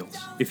all the feels.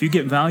 If you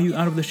get value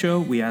out of the show,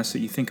 we ask that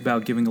you think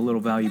about giving a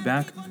little value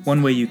back.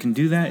 One way you can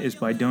do that is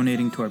by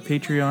donating to our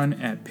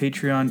Patreon at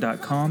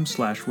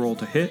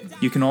patreon.com/roll-to-hit.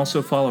 You can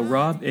also follow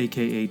Rob,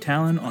 aka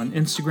Talon, on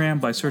Instagram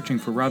by searching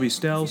for Robbie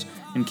Stells,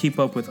 and keep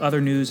up with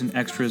other news and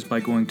extras by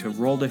going to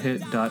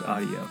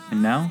rolltohit.audio.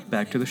 And now,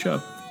 back to the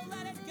show.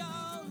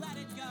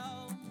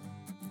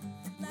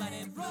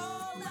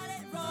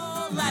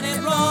 Let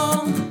it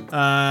roll.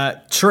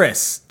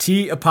 Tris.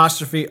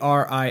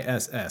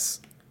 T''RISS.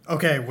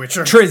 Okay, which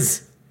are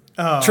Triz.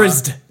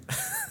 Trisd.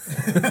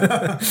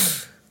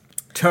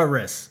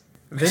 Turis.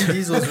 Vin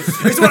Diesel's.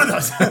 He's one of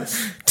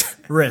those.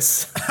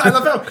 Ris. I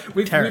love how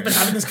we've been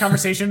having this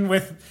conversation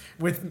with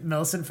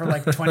Melicent for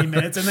like 20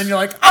 minutes, and then you're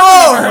like,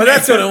 oh,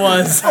 that's what it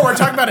was. oh, we're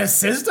talking about his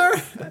sister?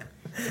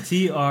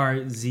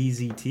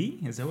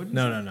 TRZZT? Is that what it is?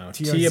 No.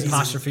 TRZZ.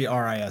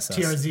 T''RISS.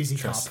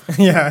 TRZZ cop.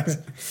 Yeah.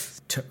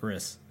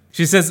 Turis.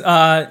 She says,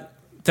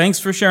 thanks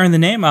for sharing the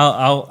name.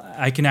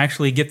 I can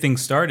actually get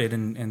things started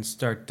and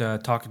start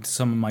talking to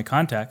some of my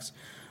contacts,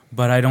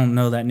 but I don't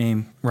know that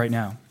name right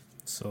now.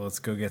 So let's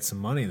go get some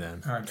money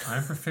then. All right,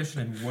 I'm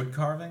proficient in wood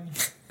carving.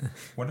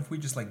 What if we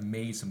just like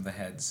made some of the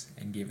heads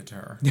and gave it to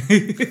her?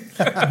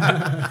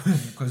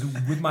 Because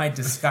with my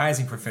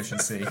disguising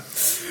proficiency,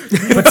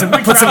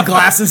 Put some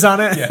glasses on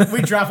it. yeah.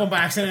 We drop him by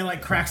accident and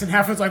like cracks in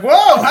half. It's like,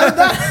 whoa, how did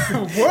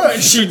that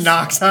wood? She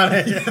knocks on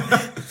it.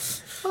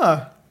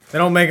 They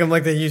don't make them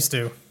like they used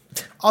to.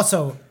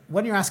 Also,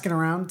 when you're asking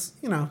around,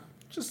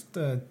 just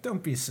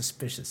don't be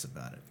suspicious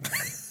about it.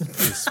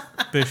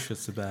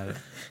 Suspicious about it.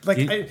 Like,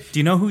 Do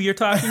you know who you're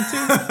talking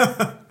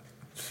to?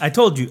 I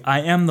told you,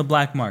 I am the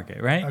black market,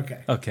 right?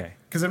 Okay.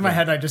 Because in my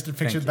head, I just pictured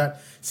Thank you.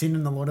 that scene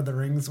in The Lord of the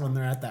Rings when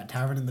they're at that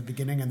tavern in the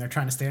beginning and they're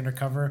trying to stay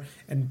undercover,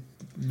 and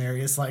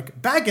Mary is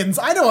like, Baggins,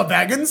 I know a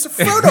Baggins,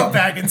 Frodo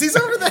Baggins, he's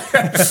over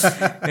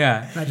there.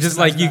 Yeah, I just just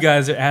like imagine you that.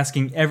 guys are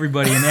asking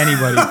everybody and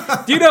anybody,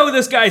 do you know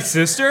this guy's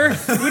sister?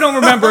 We don't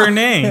remember her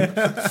name.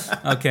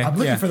 Okay, I'm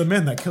looking yeah. for the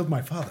men that killed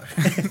my father.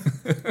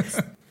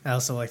 I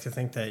also like to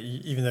think that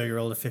even though you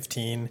rolled a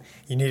 15,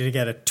 you needed to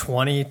get a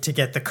 20 to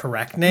get the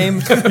correct name.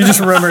 You just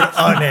remembered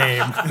a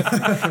name.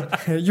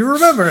 You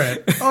remember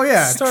it. Oh,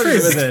 yeah. Started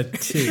Tris. with a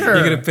T. Sure.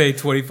 You're going to pay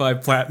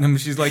 25 platinum.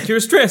 She's like,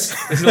 here's Tris.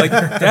 She's like,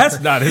 that's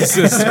not his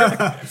sister.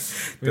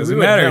 Doesn't We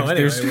matter. wouldn't know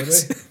There's anyway, would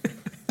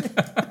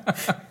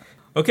Tris.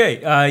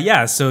 Okay,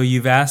 yeah, so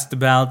you've asked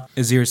about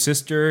Ezzir's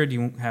sister. Do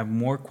you have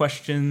more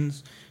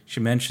questions? She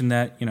mentioned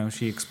that,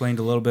 she explained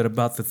a little bit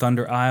about the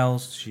Thunder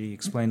Isles. She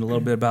explained a little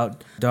bit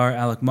about Dar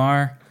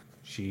Alakmar.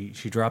 She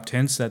dropped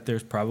hints that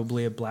there's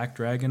probably a black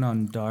dragon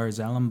on Dar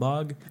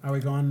Zalambog. Are we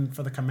going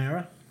for the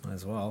chimera? Might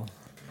as well.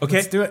 Okay.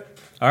 Let's do it.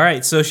 All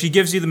right, so she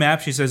gives you the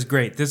map. She says,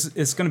 great,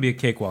 it's going to be a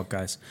cakewalk,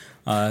 guys.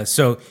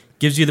 So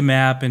gives you the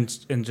map and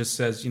just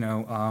says,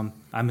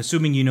 I'm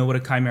assuming you know what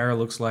a chimera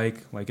looks like.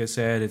 Like I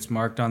said, it's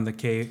marked on the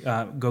cave.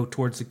 Go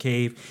towards the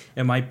cave.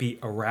 It might be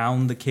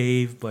around the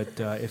cave, but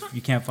if you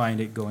can't find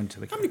it, go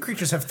into the How cave. many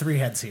creatures have 3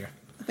 heads here?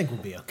 I think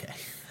we'll be okay.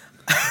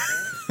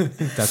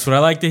 That's what I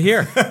like to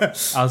hear.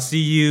 I'll see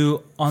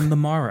you on the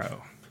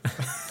morrow.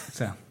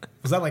 So,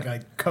 Was that like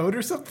a code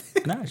or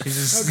something? no,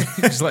 she's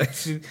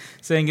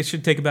saying it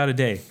should take about a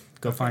day.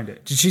 Go find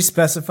it. Did she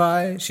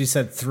specify? She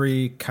said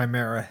 3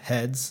 chimera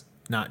heads,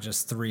 not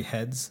just 3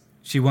 heads.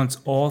 She wants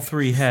all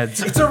 3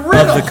 heads It's a of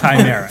riddle. the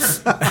chimera.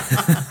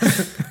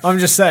 I'm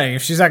just saying,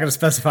 if she's not going to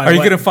specify, Are you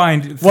going to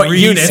find what 3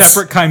 units?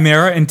 separate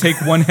chimera and take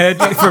 1 head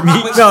from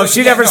each? No,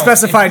 she never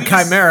specified If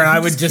we chimera. if we I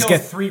would just kill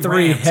get 3 rams,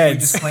 We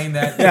heads. just claim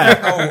that.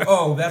 Yeah.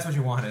 Oh, that's what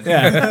you wanted.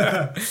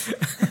 Yeah.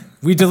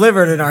 We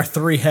delivered in our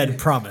 3-head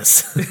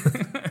promise.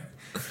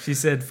 She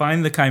said,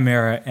 find the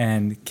chimera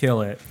and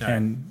kill it All right.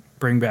 and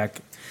bring back.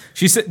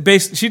 She said,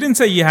 she didn't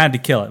say you had to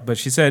kill it, but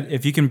she said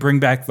if you can bring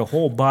back the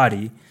whole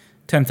body,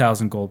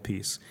 10,000 gold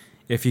piece.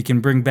 If you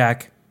can bring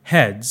back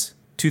heads,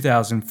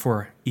 2,000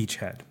 for each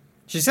head.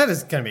 She said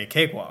it's going to be a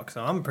cakewalk,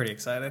 so I'm pretty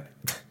excited.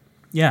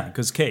 Yeah,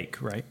 because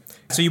cake, right?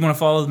 So you want to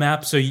follow the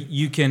map, so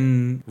you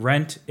can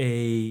rent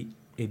a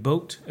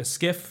boat, a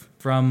skiff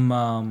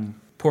from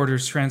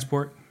Porter's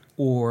Transport,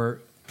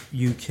 or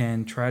you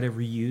can try to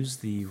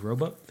reuse the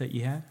rowboat that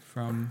you had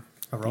from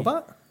A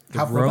robot? the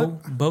How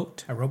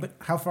rowboat. A robot?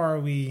 How far are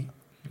we?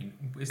 I mean,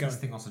 isn't this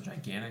thing also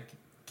gigantic?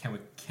 Can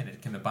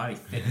the body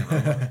fit in a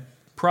robot?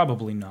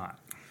 Probably not.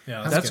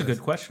 Yeah, That's a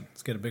good question.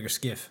 Let's get a bigger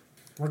skiff.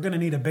 We're gonna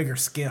need a bigger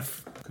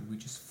skiff. Could we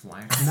just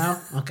fly? No?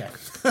 Okay.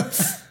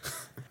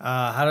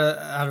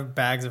 How do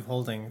bags of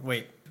holding?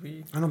 Wait.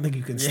 I don't think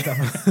you can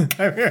stuff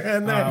Chimera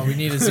in there. We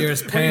need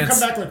Ezzir's When you come pants.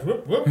 back like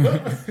whoop, whoop,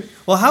 whoop.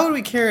 Well, how would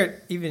we carry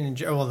it even in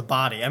well, the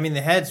body? I mean, the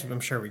heads, I'm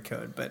sure we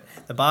could, but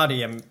the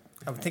body, I would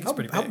think it's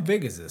pretty How big.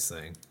 big is this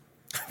thing?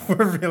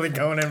 We're really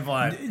going in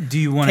blind. Do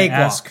you want to Cakewalk.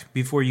 ask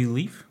before you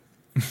leave?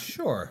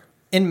 Sure.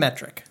 In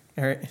metric.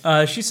 All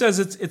right. She says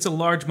it's a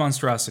large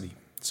monstrosity.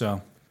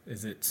 So,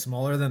 Is it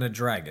smaller than a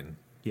dragon?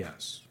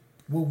 yes.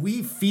 Will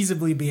we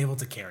feasibly be able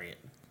to carry it?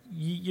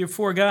 You're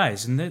 4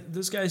 guys, and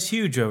this guy's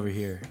huge over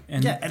here.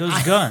 And Yeah, and those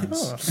I-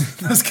 guns.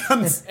 Those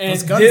guns. And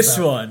those guns this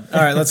though. one. All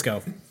right, let's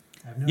go.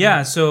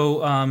 Yeah,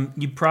 so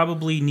you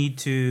probably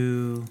need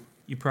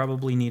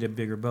a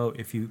bigger boat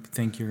if you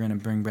think you're going to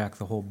bring back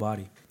the whole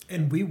body.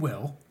 And we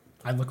will.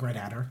 I look right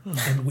at her.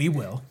 And we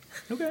will.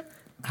 Okay.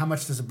 How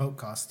much does a boat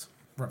cost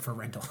for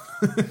rental?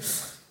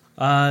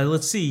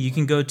 Let's see. You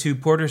can go to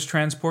Porter's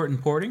Transport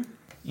and Porting,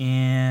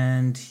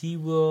 and he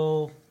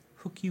will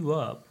hook you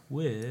up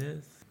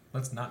with...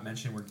 Let's not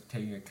mention we're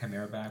taking a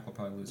chimera back. We'll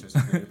probably lose our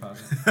security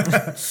deposit.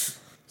 There's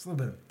a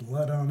little bit of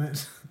blood on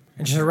it.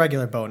 And just a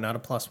regular boat, not a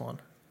 +1.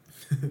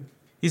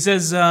 He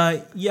says,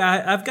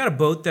 "Yeah, I've got a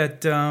boat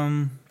that,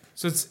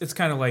 so it's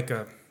kind of like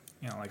a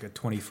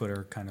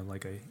 20-footer, kind of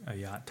like a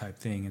yacht type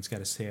thing. It's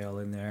got a sail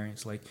in there.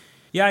 It's like,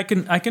 yeah, I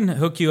can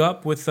hook you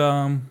up with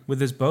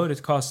this boat.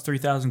 It costs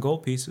 3,000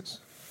 gold pieces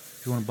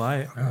if you want to buy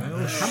it.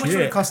 How much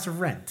would it cost to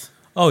rent?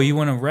 Oh, you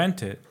want to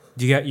rent it?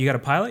 You got a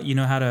pilot? You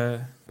know how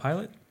to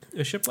pilot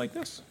a ship like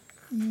this?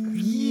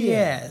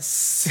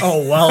 Yes.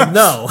 Oh, well,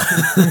 no.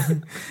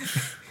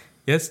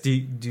 Yes.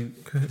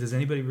 Does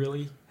anybody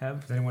really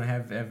have Does anyone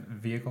have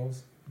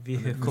vehicles?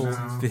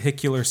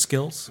 vehicular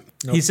skills?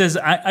 Nope. He says,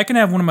 I can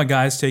have one of my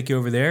guys take you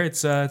over there.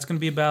 It's going to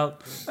be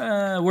about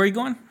where are you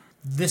going?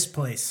 This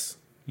place.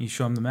 You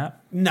show him the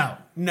map. No.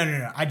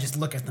 I just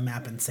look at the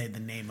map and say the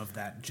name of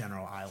that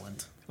general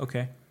island.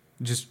 Okay,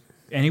 just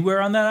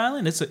anywhere on that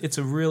island. It's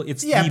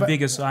the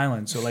biggest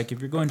island. So like if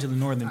you're going to the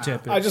northern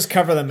tip, I just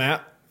cover the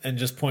map and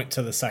just point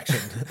to the section.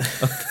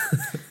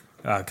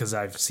 because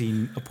I've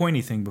seen a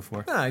pointy thing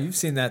before. Nah, you've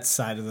seen that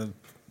side of the,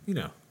 you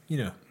know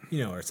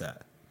where it's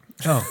at.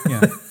 Oh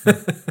yeah,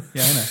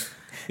 yeah, I know.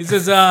 He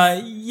says,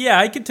 yeah,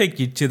 I could take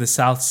you to the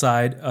south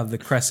side of the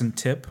crescent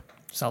tip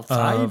South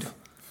side.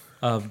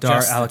 of Dar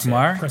Just the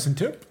Alakmar. Crescent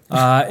tip?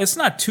 It's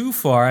not too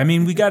far. I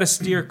mean, we got to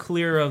steer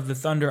clear of the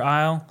Thunder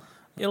Isle.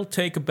 It'll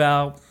take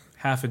about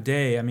half a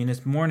day. I mean,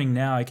 it's morning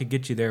now. I could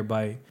get you there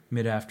by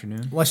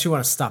mid-afternoon. Unless you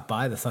want to stop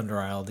by the Thunder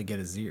Isle to get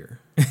Ezzir.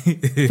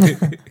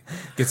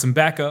 Get some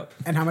backup.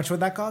 And how much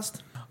would that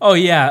cost? Oh,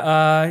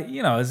 yeah.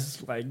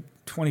 It's like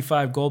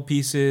 25 gold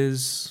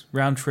pieces,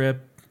 round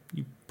trip.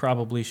 You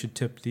probably should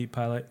tip the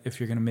pilot if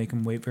you're going to make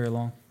him wait very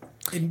long.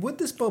 And would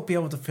this boat be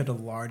able to fit a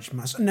large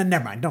muscle? No,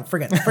 never mind. Don't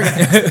forget.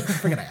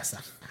 Forget I asked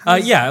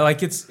that. Yeah,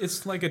 like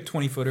it's like a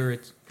 20-footer.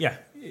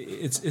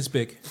 It's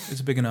big.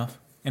 It's big enough,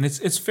 and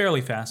it's fairly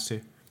fast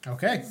too.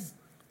 Okay,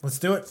 let's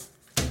do it.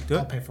 Do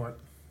I'll it. pay for it.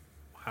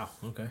 Wow,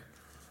 okay.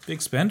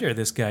 Big spender,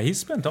 this guy. He's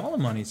spent all the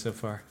money so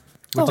far.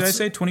 What did I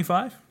say?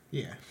 25?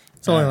 Yeah.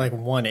 It's only like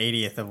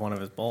 1/80th of one of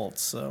his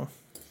bolts, so.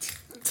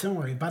 Don't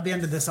worry. By the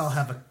end of this, I'll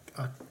have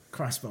a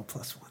crossbow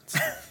plus ones.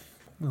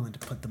 Willing to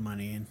put the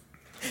money in.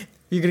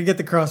 You're going to get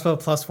the crossbow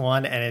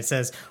 +1, and it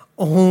says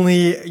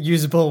only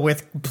usable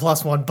with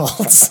 +1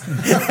 bolts.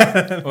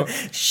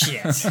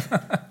 Shit.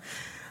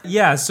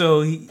 Yeah.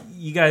 So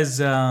you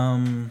guys,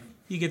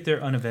 you get there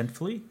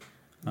uneventfully.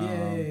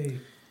 Yay.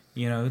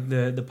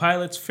 The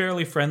pilot's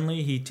fairly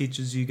friendly. He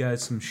teaches you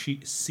guys some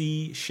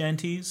sea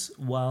shanties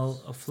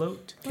while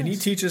afloat. Can you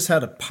teach us how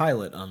to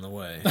pilot on the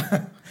way?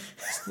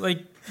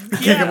 Like,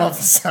 Kick him off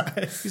the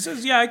side. He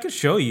says, "Yeah, I could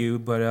show you,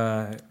 but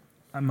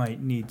I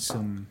might need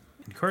some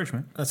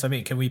encouragement." That's what I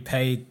mean. Can we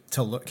pay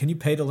to learn? Can you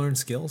pay to learn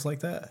skills like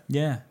that?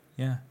 Yeah.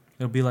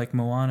 It'll be like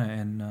Moana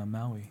and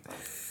Maui.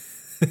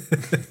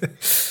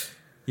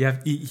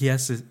 He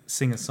has to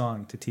sing a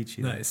song to teach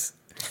you. Nice.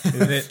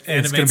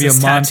 It's going to be a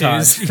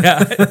montage.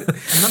 Yeah.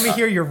 Let me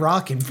hear your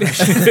rock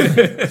impression.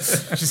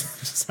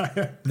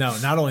 No,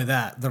 not only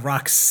that, the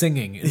rock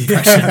singing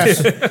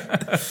impression.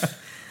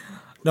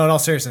 No, in all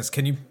seriousness,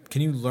 can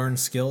you learn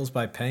skills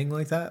by paying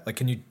like that? Like,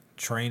 can you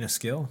train a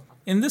skill?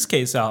 In this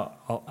case,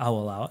 I'll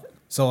allow it.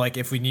 So, like,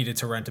 if we needed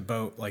to rent a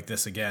boat like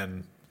this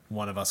again,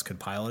 one of us could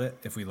pilot it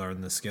if we learn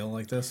the skill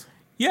like this?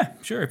 Yeah,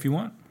 sure, if you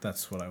want.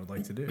 That's what I would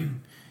like to do.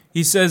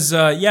 He says,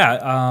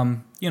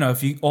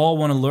 if you all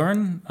want to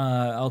learn,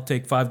 I'll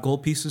take 5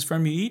 gold pieces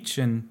from you each,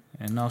 and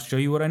I'll show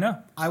you what I know.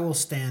 I will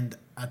stand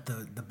at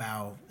the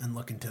bow and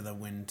look into the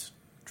wind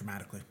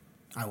dramatically.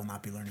 I will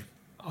not be learning.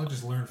 I'll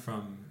just learn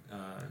from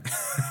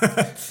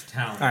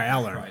Talon. All right,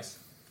 I'll learn. Price.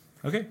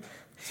 Okay.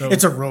 So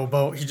It's a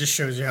rowboat. He just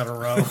shows you how to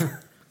row.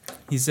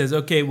 He says,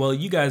 okay, well,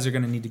 you guys are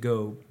going to need to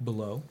go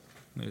below.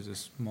 There's a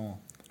small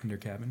under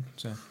cabin.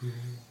 So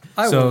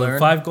I will learn.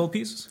 5 gold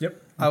pieces?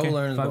 Yep. I will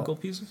learn as 5 well.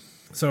 gold pieces?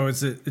 So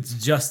it's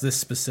just this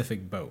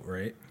specific boat,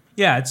 right?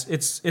 Yeah,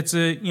 it's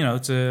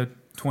a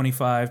 20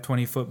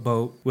 foot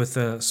boat with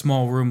a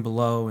small room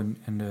below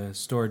and a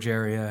storage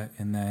area,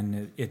 and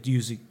then it's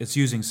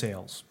using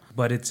sails.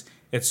 But it's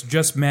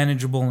just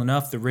manageable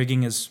enough. The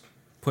rigging is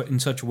put in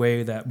such a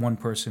way that one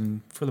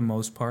person, for the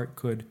most part,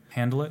 could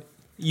handle it.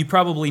 You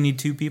probably need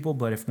 2 people,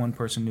 but if one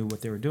person knew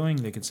what they were doing,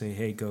 they could say,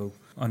 hey, go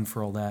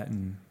unfurl that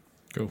and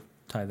go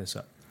tie this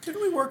up.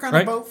 Didn't we work on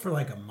Right. a boat for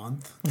like a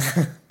month?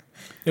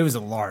 It was a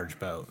large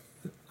boat.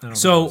 I don't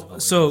think it was a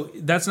So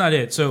boat. that's not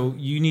it. So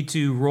you need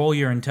to roll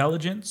your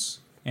intelligence,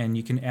 and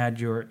you can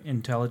add your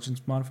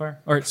intelligence modifier.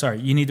 Or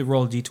sorry, you need to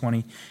roll a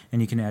d20,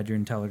 and you can add your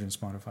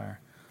intelligence modifier.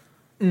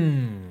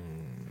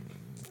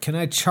 Can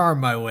I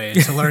charm my way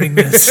into learning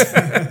this?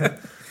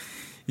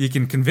 You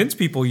can convince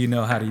people you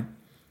know how to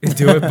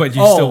do it, but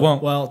you still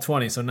won't. Well,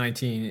 20, so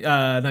 19.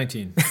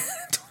 19.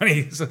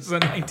 20, so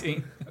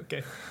 19.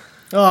 Okay.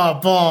 Oh,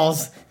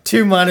 balls.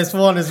 2 minus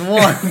 1 is 1.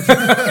 I'm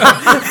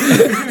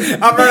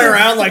running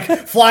around,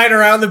 like, flying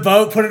around the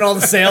boat, putting all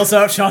the sails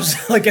up. Sean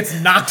just, like, gets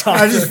knocked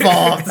off. I just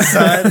fall off the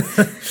side.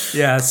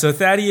 Yeah, so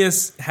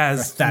Thaddeus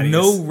has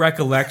no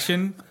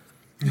recollection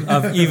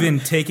of even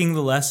taking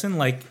the lesson.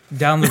 Like,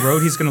 down the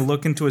road, he's going to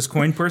look into his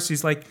coin purse.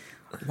 He's like,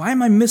 why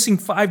am I missing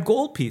 5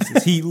 gold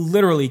pieces? He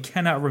literally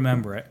cannot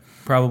remember it.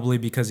 Probably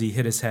because he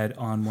hit his head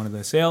on one of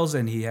the sails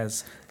and he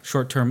has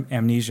short-term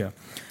amnesia.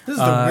 This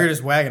is the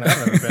weirdest wagon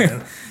I've ever been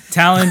in.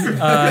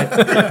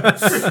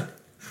 Talon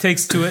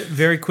takes to it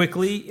very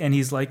quickly, and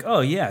he's like,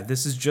 oh, yeah,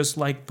 this is just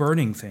like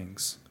burning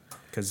things,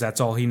 because that's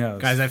all he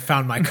knows. Guys, I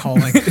found my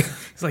calling.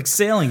 He's like,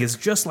 sailing is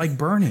just like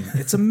burning.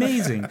 It's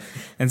amazing.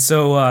 And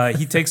so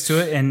he takes to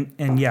it,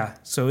 and yeah,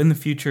 so in the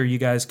future, you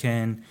guys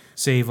can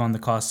save on the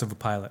cost of a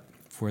pilot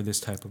for this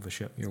type of a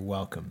ship. You're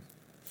welcome.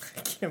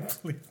 I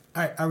can't believe.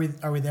 All right,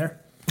 are we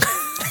there?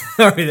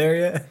 Are we there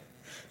yet?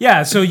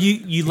 Yeah, so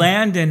you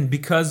land, and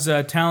because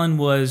Talon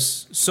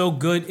was so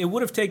good, it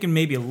would have taken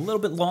maybe a little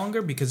bit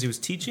longer because he was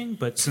teaching,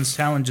 but since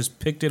Talon just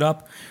picked it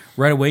up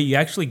right away, you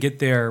actually get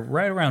there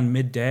right around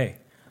midday.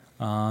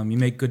 You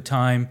make good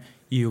time.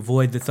 You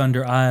avoid the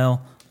Thunder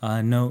Isle.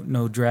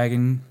 No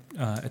dragon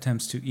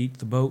attempts to eat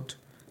the boat.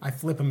 I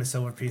flip him a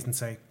silver piece and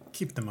say,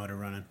 keep the motor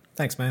running.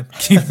 Thanks, man.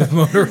 Keep the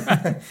motor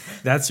running.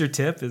 That's your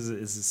tip, is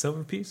a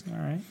silver piece? All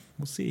right,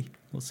 we'll see.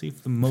 We'll see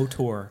if the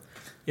motor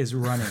is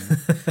running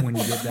when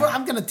you get Well, back.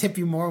 I'm going to tip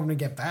you more when we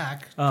get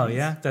back. Oh,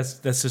 yeah?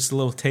 That's just a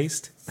little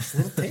taste? A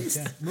little taste.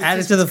 Little Add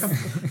it taste to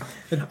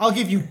the. I'll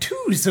give you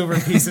 2 silver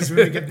pieces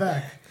when we get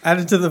back.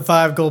 Added to the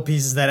 5 gold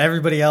pieces that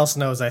everybody else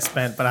knows I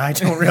spent, but I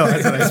don't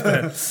realize that I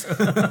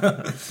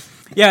spent.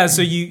 Yeah,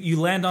 so you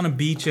land on a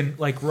beach, and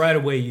like right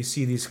away you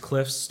see these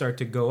cliffs start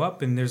to go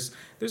up, and there's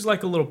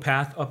like a little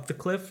path up the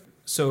cliff.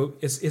 So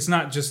it's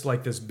not just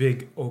like this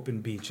big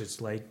open beach.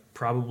 It's like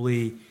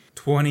probably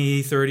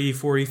 20, 30,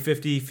 40,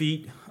 50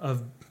 feet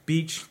of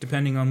beach,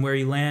 depending on where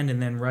you land, and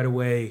then right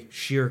away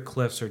sheer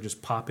cliffs are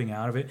just popping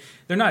out of it.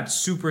 They're not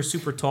super,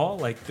 super tall,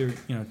 like they're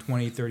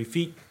 20, 30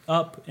 feet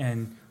up,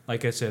 and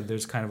like I said,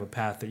 there's kind of a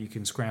path that you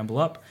can scramble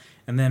up,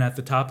 and then at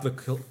the top of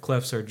the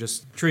cliffs are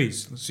just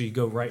trees, so you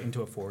go right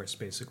into a forest,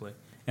 basically.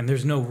 And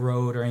there's no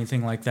road or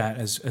anything like that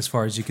as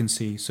far as you can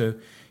see. So,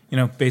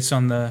 based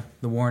on the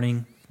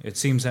warning, it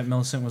seems that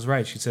Melicent was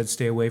right. She said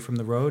stay away from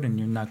the road, and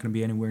you're not going to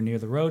be anywhere near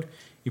the road.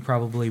 You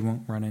probably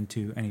won't run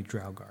into any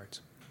drow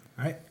guards.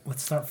 All right,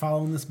 let's start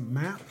following this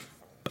map.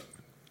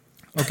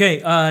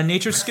 Okay,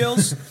 nature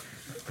skills.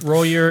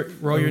 Roll your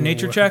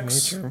nature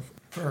checks. Nature.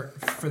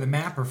 For the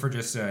map or for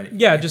just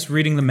Yeah, just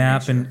reading the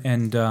map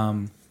and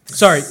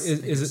sorry,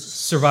 is it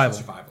survival?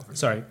 Survival.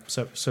 Sorry,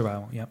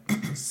 survival. Yep.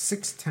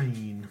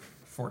 16.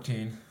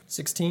 14.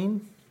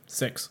 16?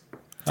 6.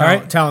 All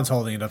right. Talon's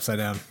holding it upside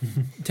down.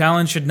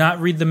 Talon should not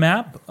read the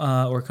map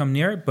or come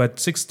near it, but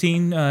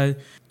 16, 2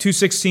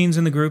 16s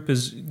in the group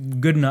is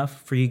good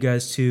enough for you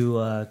guys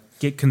to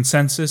get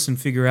consensus and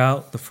figure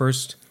out the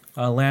first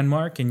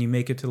landmark, and you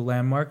make it to the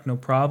landmark, no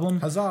problem.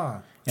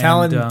 Huzzah.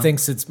 Talon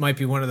thinks it might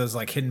be one of those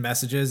like hidden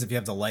messages if you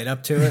have the light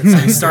up to it. So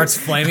he starts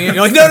flaming it.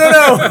 You're like,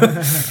 no.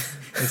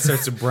 It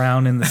starts to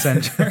brown in the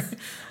center.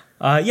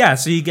 Yeah,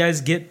 so you guys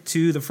get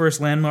to the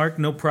first landmark,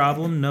 no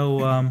problem,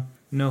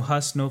 no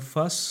huss, no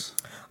fuss.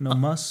 No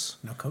muss.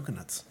 No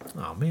coconuts.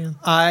 Oh, man.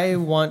 I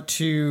want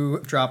to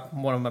drop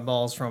one of my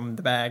balls from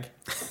the bag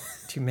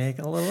to make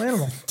a little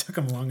animal. Took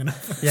him long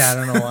enough. Yeah, I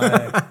don't know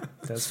why.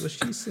 That's what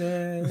she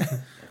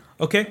said.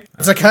 Okay.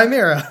 It's a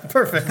chimera.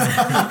 Perfect.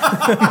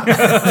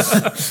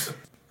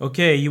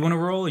 Okay, you want to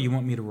roll or you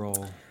want me to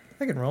roll?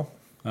 I can roll.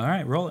 All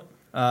right, roll it.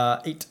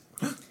 8.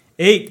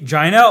 8,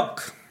 giant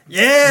elk.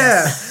 Yeah!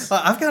 Yes.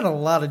 I've got a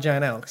lot of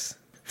giant elks.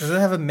 Does it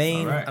have a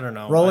main? Right. I don't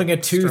know. Rolling a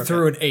 2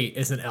 through an 8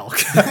 is an elk.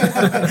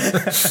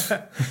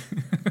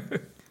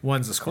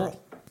 1's a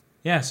squirrel.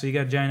 Yeah, so you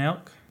got giant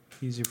elk.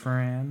 He's your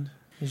friend.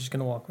 He's just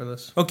going to walk with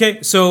us.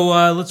 Okay, so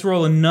let's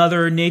roll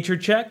another nature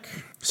check.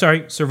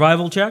 Sorry,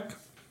 survival check.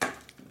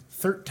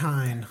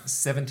 13.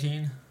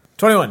 17.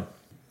 21.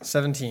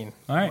 17.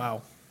 All right.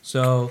 Wow.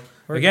 So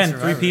We're again, good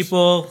 3 survivors.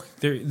 people.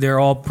 They're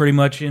all pretty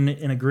much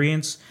in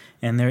agreement,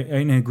 and they're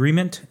in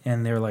agreement,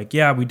 and they're like,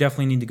 yeah, we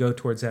definitely need to go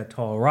towards that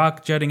tall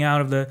rock jutting out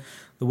of the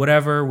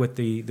whatever with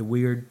the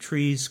weird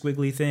trees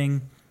squiggly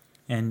thing,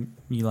 and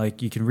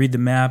you can read the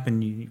map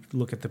and you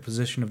look at the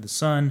position of the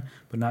sun,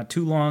 but not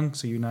too long,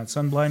 so you're not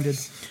sun blinded,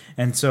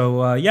 and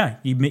so yeah,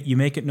 you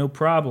make it no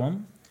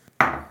problem.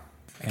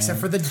 Except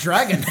for the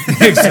dragon.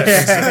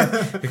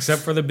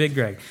 Except for the big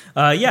drag.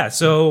 Yeah,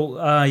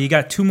 so you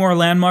got 2 more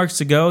landmarks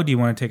to go. Do you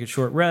want to take a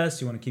short rest?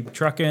 Do you want to keep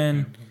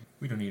trucking?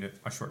 We don't need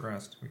a short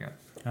rest. We got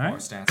All right. more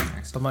stats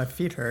next. But my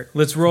feet hurt.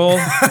 Let's roll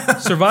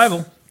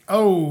survival.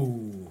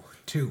 Oh,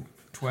 2.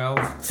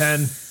 12.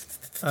 10.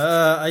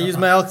 I use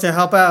my elk to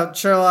help out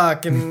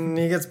Sherlock, and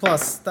he gets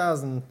plus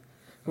 1,000.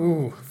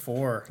 Ooh,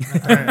 4.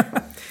 All right.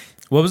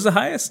 What was the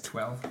highest?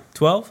 12.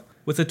 12?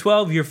 With a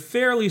 12, you're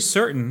fairly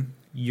certain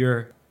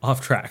you're off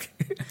track.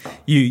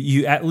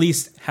 You at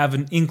least have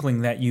an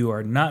inkling that you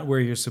are not where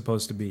you're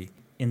supposed to be.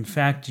 In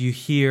fact, you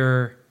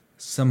hear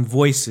some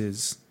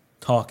voices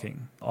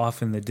talking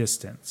off in the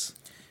distance.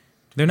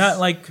 They're not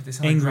like Could they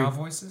sound angry. like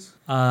drow voices?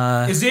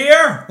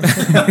 Ezzir!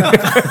 Ezzir,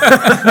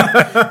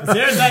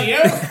 is that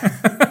you?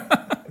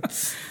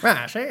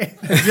 Gosh, hey.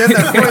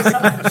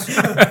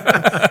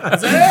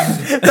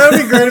 That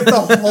would be great if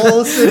the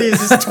whole city is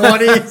just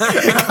 20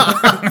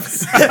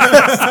 cops.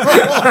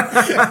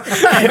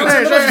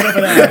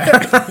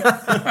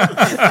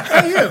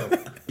 Hey, you.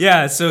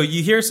 Yeah, so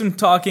you hear some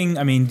talking.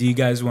 I mean, do you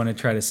guys want to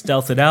try to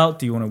stealth it out?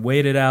 Do you want to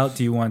wait it out?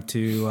 Do you want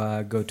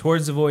to go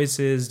towards the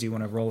voices? Do you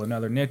want to roll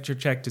another nature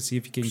check to see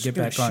if you can get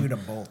back Shoot a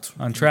on bolt.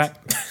 track?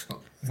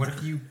 What if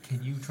can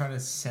you try to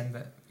send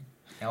the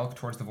elk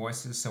towards the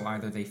voices so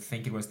either they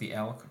think it was the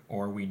elk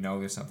or we know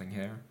there's something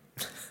here?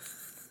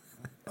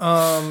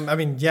 I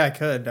mean, yeah, I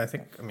could.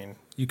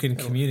 You can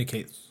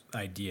communicate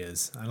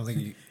ideas. I don't think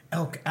you...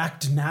 Elk,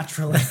 act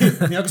naturally.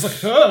 The elk's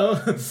like, oh.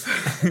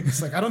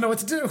 It's like, I don't know what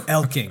to do.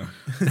 Elking.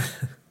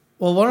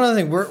 Well, one other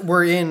thing,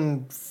 we're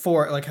in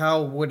like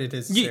how wooded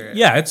is this area?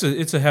 Yeah, it's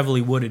a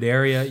heavily wooded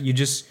area. You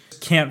just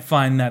can't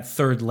find that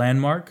third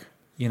landmark,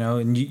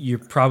 and you're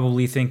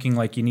probably thinking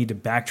like you need to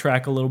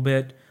backtrack a little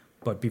bit.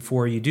 But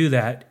before you do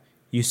that,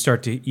 you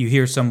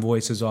hear some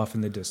voices off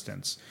in the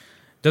distance.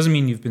 Doesn't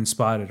mean you've been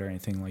spotted or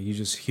anything. Like you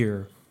just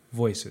hear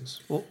voices.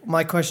 Well,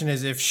 my question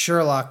is, if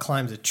Sherlock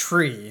climbs a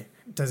tree,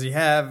 does he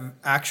have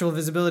actual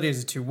visibility?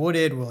 Is it too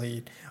wooded? Will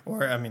he?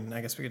 Or I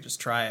guess we could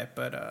just try it.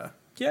 But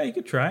Yeah, you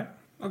could try it.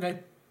 Okay.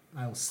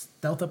 I'll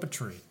stealth up a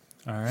tree.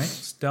 All right,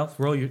 stealth.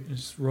 Roll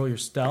your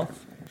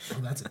stealth.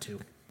 Oh, that's a 2.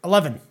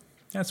 11.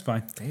 That's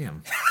fine.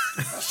 Damn.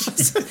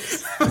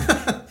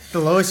 the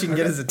lowest you can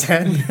get is a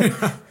 10.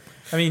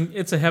 I mean,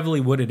 it's a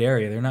heavily wooded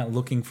area. They're not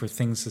looking for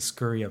things to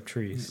scurry up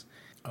trees.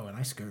 Oh, and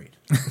I scurried.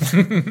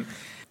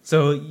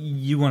 So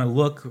you want to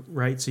look,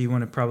 right? So you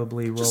want to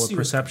probably roll Just a see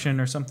perception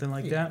or something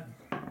like that.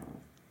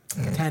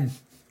 10.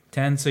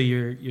 10. So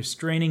you're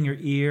straining your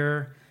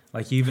ear,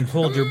 like you even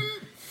hold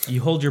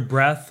your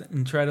breath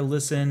and try to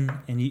listen,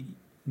 and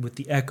with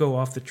the echo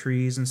off the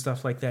trees and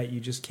stuff like that, you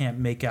just can't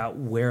make out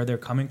where they're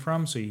coming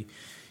from. So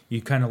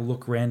you kind of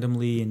look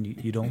randomly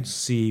and you don't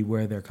see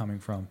where they're coming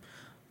from.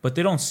 But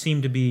they don't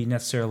seem to be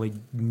necessarily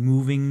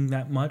moving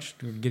that much.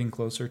 They're getting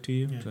closer to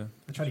you. Yeah. So.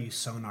 I try to use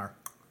sonar.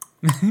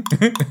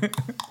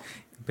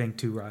 Bang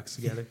 2 rocks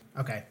together.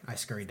 Okay, I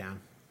scurry down.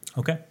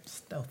 Okay.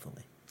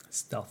 Stealthily.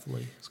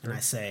 And I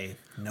say,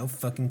 no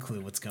fucking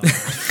clue what's going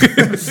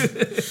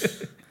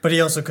on. But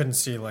he also couldn't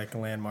see like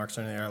landmarks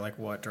or anything, or like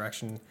what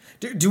direction.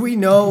 Do we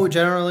know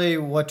generally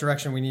what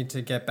direction we need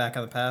to get back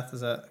on the path?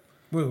 Is that?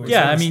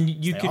 Yeah, I mean,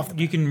 you Stay off the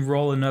you can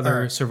roll another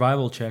Alright.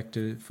 survival check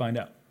to find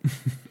out.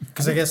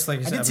 Because I guess like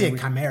you I said, did see a we-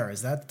 chimera.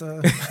 Is that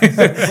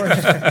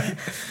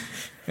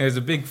There's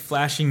a big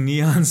flashing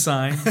neon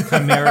sign,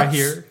 Chimera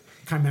here.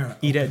 chimera?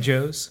 Eat at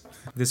Joe's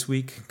this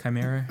week,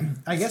 Chimera.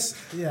 I guess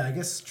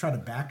try to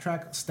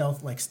backtrack,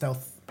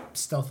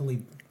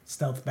 stealthily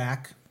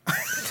back.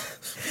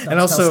 And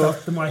also-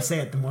 the more I say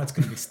it, the more it's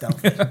going to be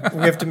stealthy.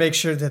 we have to make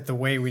sure that the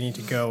way we need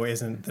to go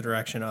isn't the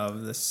direction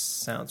of the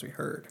sounds we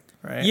heard,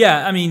 right?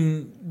 Yeah, I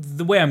mean,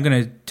 the way I'm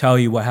going to tell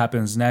you what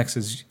happens next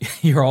is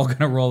you're all going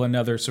to roll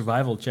another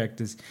survival check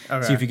to see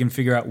if you can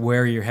figure out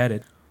where you're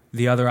headed.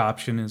 The other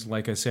option is,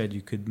 like I said,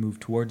 you could move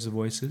towards the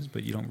voices,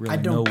 but you don't really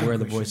know where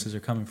the voices are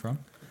coming from.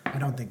 I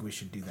don't think we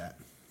should do that.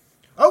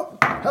 Oh,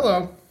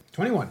 hello.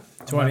 21.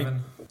 20.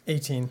 11.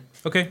 18.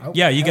 Okay, Oh,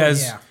 yeah, you hell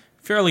guys yeah.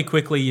 fairly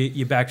quickly,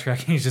 you backtrack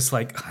and you're just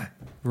like,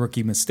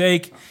 rookie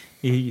mistake.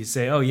 You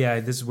say, oh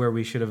yeah, this is where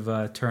we should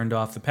have turned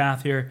off the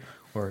path here,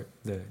 or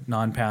the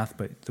non-path,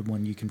 but the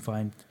one you can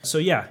find. So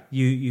yeah,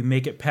 you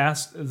make it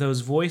past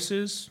those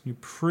voices. You're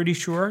pretty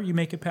sure you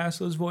make it past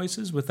those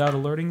voices without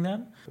alerting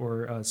them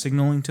or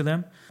signaling to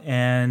them.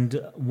 And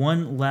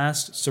one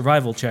last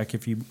survival check,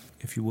 if you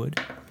would.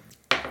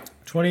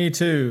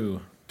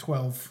 22.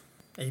 12.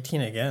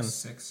 18 again.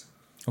 6.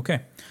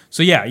 Okay.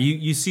 So yeah,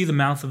 you see the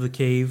mouth of the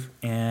cave,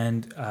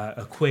 and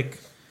a quick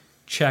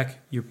check.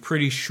 You're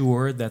pretty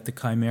sure that the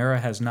chimera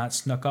has not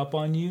snuck up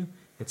on you.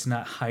 It's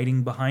not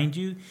hiding behind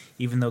you,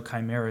 even though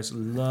chimeras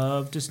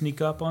love to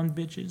sneak up on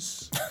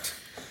bitches.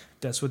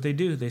 That's what they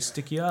do. They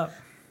stick you up.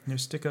 They're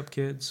stick-up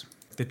kids.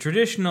 The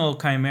traditional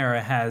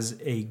chimera has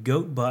a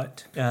goat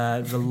butt.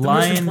 The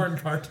lion... Most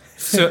important part.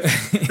 So,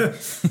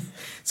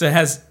 so it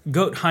has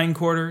goat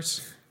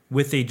hindquarters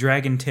with a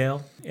dragon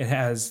tail. It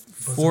has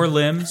 4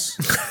 limbs.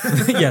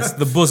 Yes,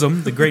 the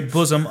bosom, the great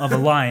bosom of a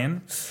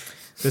lion.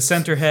 The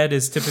center head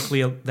is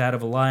typically that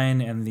of a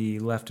lion, and the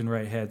left and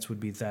right heads would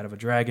be that of a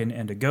dragon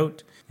and a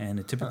goat. And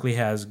it typically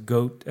has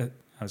goat...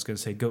 I was going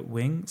to say goat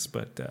wings,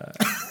 but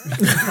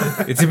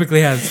it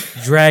typically has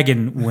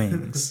dragon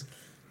wings.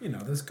 You know,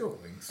 those goat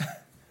wings.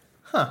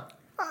 I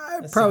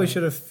probably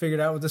should have figured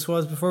out what this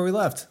was before we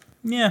left.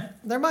 Yeah,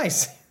 They're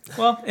mice.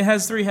 well, it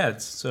has 3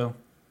 heads, so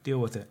deal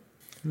with it.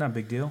 Not a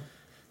big deal.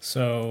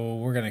 So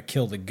we're going to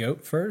kill the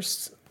goat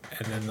first,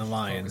 and then the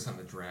lion. Focus on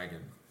the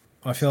dragon.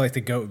 I feel like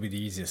the goat would be the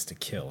easiest to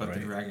kill, But the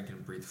right? dragon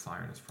can breathe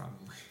fire in us,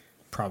 probably.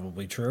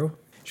 probably true.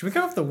 Should we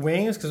cut off the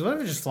wings? Because what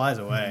if it just flies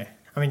away?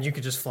 I mean, you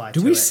could just fly. Do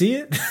to we it. see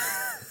it?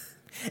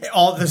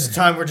 All this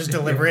time we're just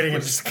deliberating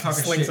and just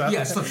Talking slings shit. up.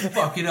 Yes, let's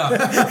fuck it up.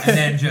 And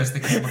then just the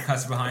camera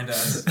cuts behind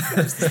us. Just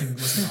listening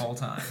the whole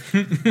time.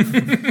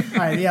 All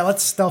right, yeah,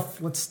 let's stealth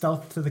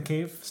to the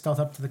cave. Stealth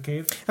up to the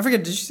cave. I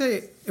forget. Did you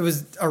say it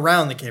was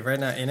around the cave, right?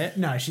 Not in it.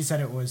 No, she said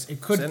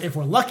it could. In? If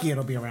we're lucky,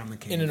 it'll be around the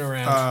cave. In and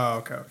around. Oh,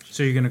 okay.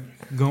 So you're gonna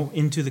go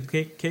into the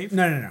cave?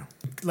 No.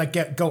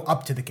 Like go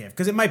up to the cave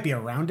because it might be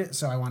around it.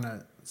 So I want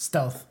to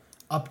stealth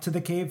up to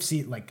the cave.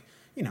 See, like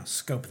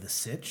scope the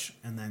sitch,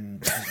 and then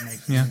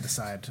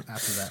decide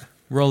after that.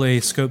 Roll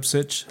a scope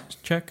sitch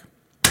check.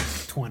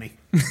 20.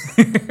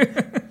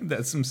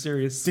 That's some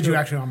serious. Did you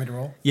actually want me to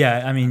roll?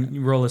 Yeah, I mean,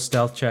 you roll a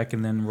stealth check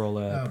and then roll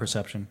a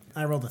perception.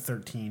 I rolled a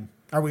 13.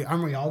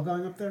 Aren't we all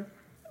going up there?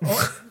 Do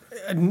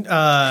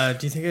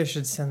you think I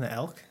should send the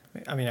elk?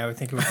 I mean, I would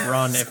think it would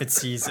run if it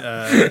sees.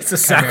 It's a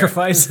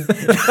sacrifice.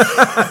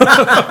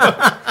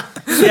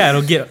 Yeah,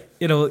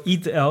 it'll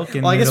eat the elk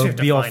and Well, I guess we it'll have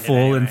to be all find it full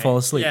and anyway. fall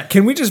asleep. Yeah.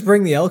 Can we just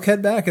bring the elk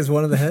head back as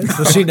one of the heads?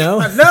 Does she know?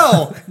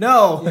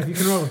 No. If you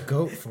can roll a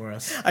goat for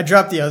us. I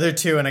dropped the other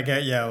two and I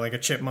get like a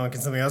chipmunk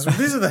and something else. But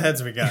these are the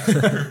heads we got.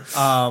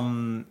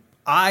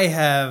 I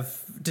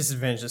have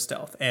disadvantage of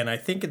stealth, and I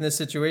think in this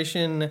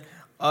situation,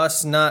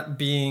 us not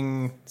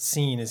being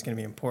seen is going to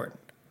be important.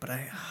 But I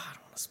don't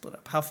want to split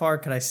up. How far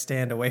could I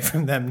stand away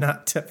from them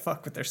not to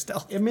fuck with their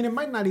stealth? I mean, it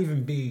might not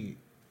even be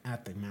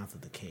at the mouth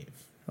of the cave.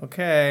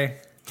 Okay.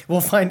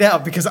 We'll find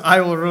out because I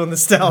will ruin the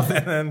stealth,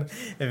 and then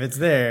if it's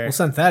there, We'll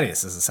send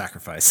Thaddeus as a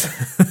sacrifice.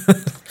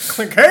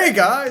 like, hey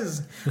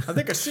guys, I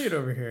think I see it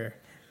over here.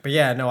 But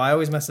yeah, no, I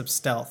always mess up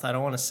stealth. I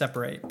don't want to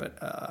separate, but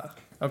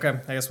okay,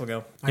 I guess we'll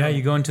go. Yeah,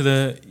 you go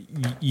into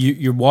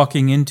you're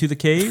walking into the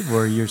cave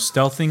or you're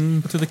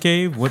stealthing to the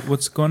cave?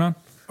 What's going on?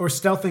 Or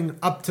stealthing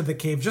up to the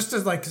cave just to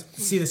like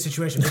see the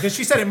situation because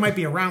she said it might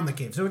be around the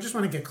cave, so we just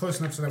want to get close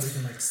enough so that we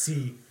can like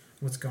see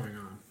what's going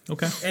on.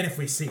 Okay. And if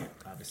we see it,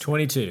 obviously.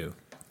 22.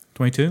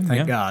 22? Thank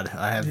Yeah. God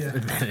I have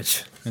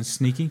advantage. That's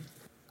sneaky.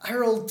 I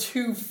rolled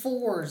 2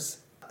 4s.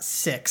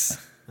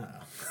 6.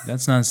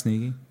 That's not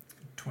sneaky.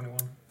 21.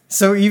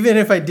 So even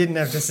if I didn't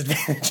have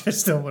disadvantage, I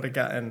still would have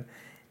gotten.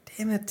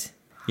 Damn it.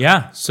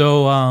 Yeah,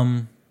 so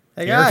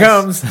Hey Here guys. it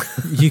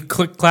comes. you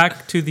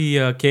click-clack to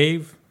the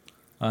cave.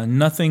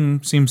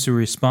 Nothing seems to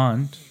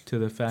respond to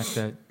the fact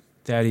that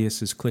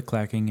Thaddeus is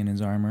click-clacking in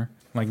his armor.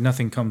 Like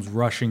nothing comes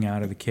rushing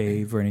out of the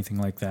cave or anything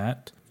like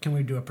that. Can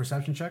we do a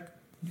perception check?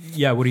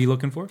 Yeah, what are you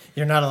looking for?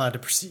 You're not allowed to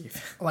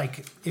perceive.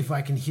 Like if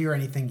I can hear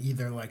anything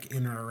either like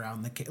in or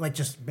around the cave, like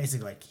just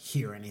basically like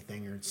hear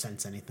anything or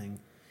sense anything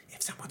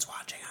if someone's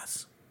watching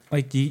us.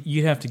 Like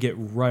you'd have to get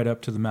right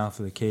up to the mouth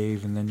of the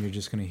cave, and then you're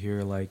just going to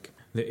hear like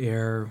the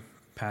air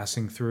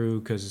passing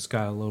through because it's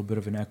got a little bit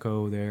of an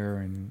echo there,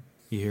 and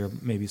you hear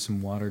maybe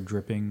some water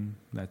dripping,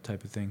 that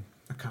type of thing.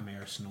 A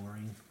chimera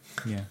snoring.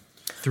 Yeah.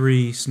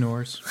 3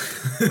 snores.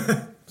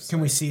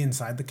 Can we see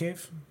inside the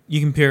cave? You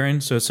can peer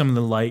in, so some of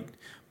the light,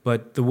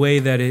 but the way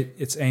that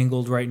it's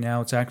angled right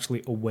now, it's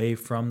actually away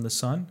from the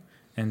sun,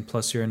 and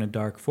plus you're in a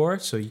dark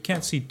forest, so you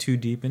can't see too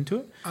deep into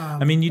it.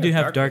 I mean, you do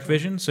have dark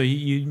vision, so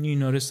you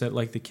notice that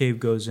like the cave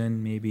goes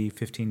in maybe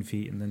 15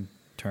 feet and then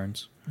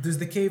turns. Does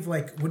the cave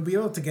like would we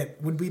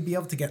be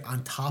able to get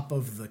on top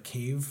of the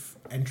cave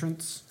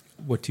entrance?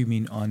 What do you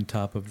mean on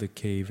top of the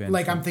cave entrance?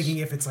 Like I'm thinking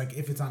if it's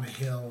on a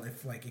hill,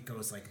 if like it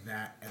goes like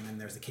that, and then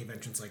there's the cave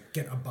entrance, like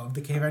get above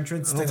the cave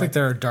entrance. I don't think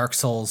there are Dark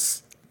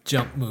Souls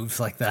jump moves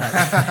like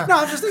that. No,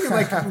 I'm just thinking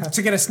like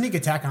to get a sneak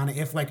attack on it.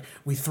 If like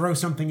we throw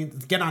something,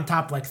 get on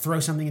top, like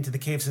throw something into the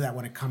cave, so that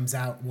when it comes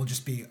out, we'll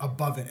just be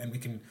above it and we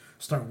can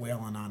start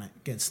wailing on it,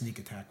 get sneak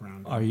attack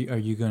round. Are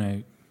you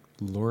gonna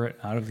lure it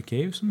out of the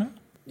cave somehow?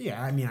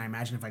 Yeah, I mean, I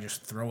imagine if I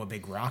just throw a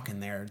big rock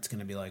in there, it's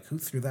gonna be like, who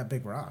threw that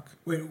big rock?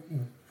 Wait,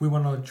 we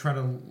want to try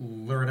to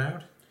lure it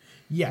out?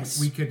 Yes.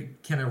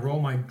 Can I roll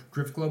my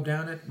drift globe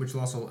down it, which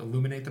will also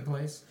illuminate the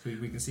place so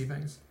we can see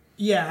things?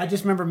 Yeah, I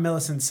just remember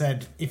Melicent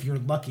said if you're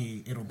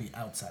lucky, it'll be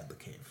outside the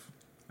cave.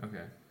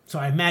 Okay. So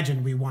I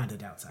imagine we want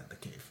it outside the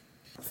cave.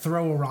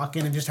 Throw a rock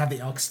in and just have the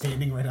elk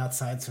standing right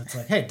outside. So it's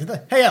like, hey,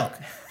 hey elk,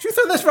 did you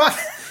throw this rock?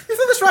 You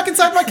threw this rock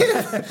inside my cave.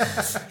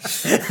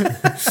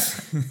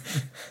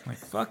 Like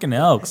fucking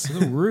elks, so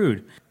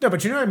rude. No,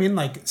 but you know what I mean?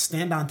 Like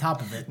stand on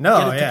top of it, No,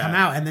 get it to yeah. come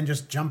out, and then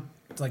just jump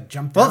Well,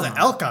 down. the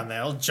elk on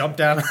there will jump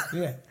down.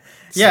 Yeah.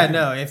 Yeah,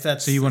 no, if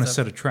that's. So you want to if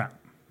set a trap?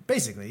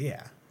 Basically,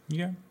 yeah.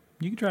 Yeah,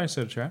 you can try to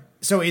set a trap.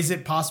 So is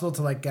it possible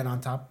to like get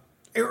on top?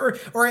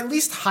 Or at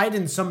least hide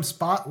in some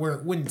spot where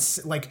it wouldn't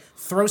like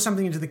throw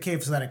something into the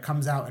cave so that it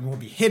comes out and will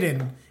be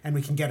hidden and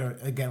we can get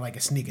like a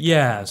sneak attack.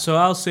 Yeah, so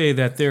I'll say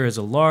that there is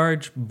a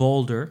large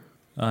boulder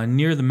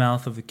near the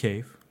mouth of the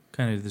cave,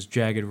 kind of this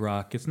jagged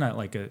rock. It's not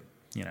like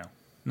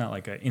not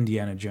like a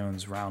Indiana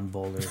Jones round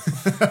boulder,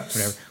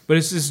 whatever. But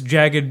it's this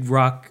jagged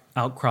rock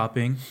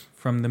outcropping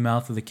from the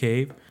mouth of the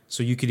cave.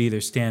 So you could either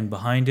stand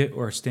behind it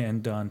or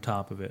stand on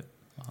top of it.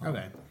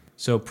 Okay.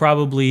 So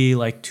probably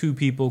like 2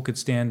 people could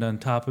stand on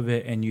top of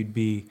it, and you'd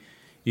be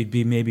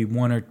maybe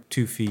 1 or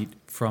 2 feet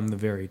from the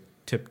very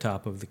tip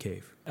top of the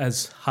cave,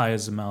 as high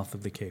as the mouth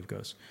of the cave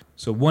goes.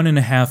 So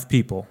 1.5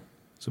 people.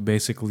 So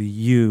basically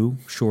you,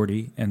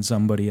 Shorty, and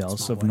somebody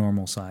else Small of boy.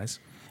 normal size.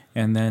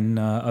 And then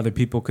other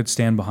people could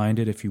stand behind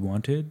it if you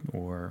wanted,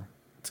 or...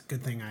 It's a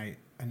good thing I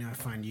know I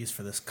find use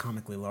for this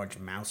comically large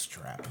mouse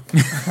trap.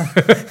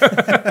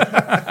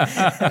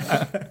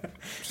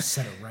 Just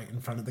set it right in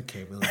front of the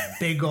cave with a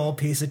big old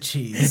piece of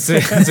cheese.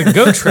 It's a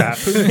goat trap.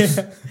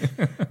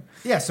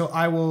 Yeah, so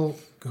I will.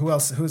 Who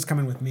else? Who's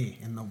coming with me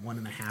in the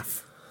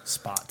 1.5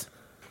 spot?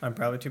 I'm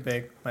probably too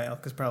big. My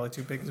elk is probably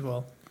too big as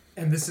well.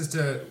 And this is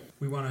to,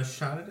 we want to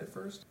shot at it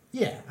first?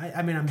 Yeah,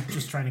 I mean, I'm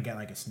just trying to get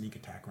like a sneak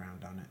attack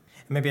round on it.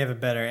 Maybe have a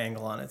better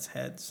angle on its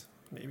heads.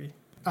 Maybe.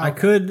 Oh, I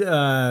could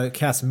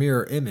cast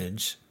mirror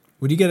image.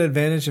 Would you get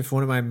advantage if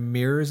one of my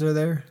mirrors are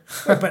there?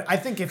 But I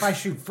think if I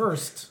shoot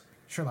first,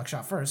 Sherlock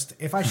shot first.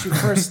 If I shoot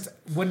first,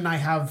 wouldn't I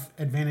have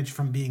advantage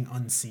from being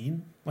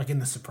unseen, like in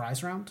the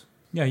surprise round?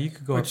 Yeah, you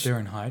could go up there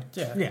and hide.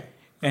 Yeah. Yeah.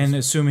 And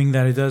assuming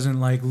that it doesn't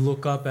like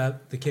look up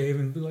at the cave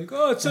and be like,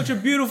 "Oh, it's such a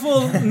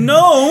beautiful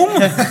gnome."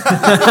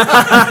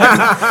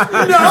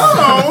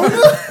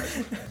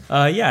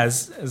 Yeah,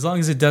 as long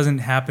as it doesn't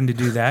happen to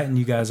do that, and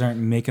you guys aren't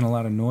making a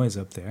lot of noise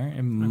up there,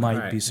 it might Alright, be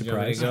you want me to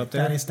surprising. go up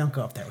there? Thaddeus, don't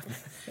go up there with me.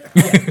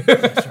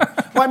 Yeah, sure.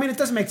 Well, I mean, it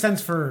doesn't make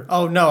sense for.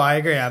 Oh no, I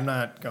agree. I'm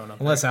not going up.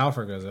 Unless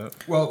Alfred goes up.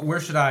 Well, where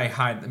should I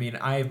hide? I mean,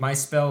 I have my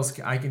spells.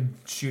 I can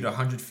shoot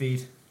 100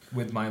 feet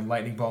with my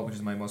lightning bolt, which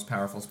is my most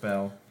powerful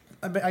spell.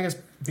 I guess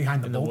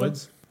behind the In the boulder.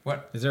 woods?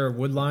 What? Is there a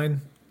wood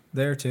line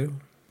there too?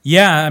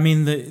 Yeah, I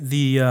mean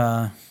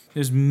the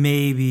there's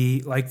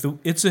maybe like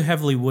it's a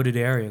heavily wooded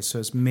area, so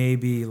it's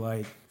maybe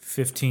like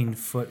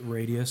 15-foot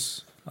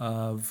radius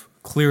of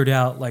cleared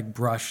out like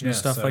brush and Yeah,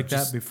 stuff so like that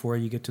just before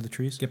you get to the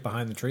trees. Get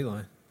behind the tree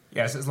line.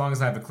 Yes, as long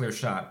as I have a clear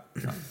shot.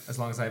 As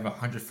long as I have a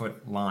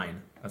 100-foot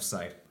line of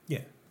sight. Yeah.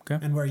 Okay.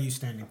 And where are you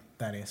standing,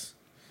 Thaddeus?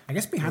 I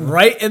guess behind the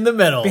Right in the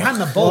middle. behind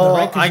the boulder, Well,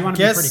 right? Because I you want to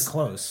be guess- pretty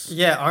close.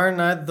 Yeah, aren't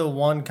I the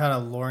one kind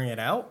of luring it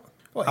out?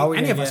 Well, How are we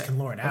any of gonna us get- can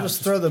lure it out. I'll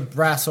just throw the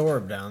brass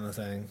orb down the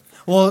thing.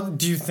 Well,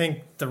 do you think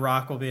the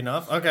rock will be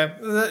enough? Okay,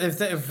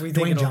 if we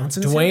think Dwayne it'll-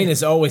 Johnson. Dwayne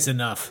is always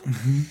enough.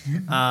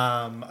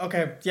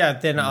 Okay, yeah,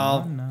 then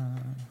I'll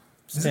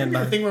Is this stand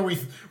gonna be by. a thing where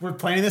we're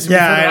planning this, Yeah,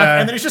 and, we throw it I off, know.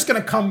 and then it's just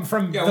gonna come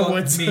from the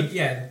woods. I mean,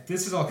 yeah,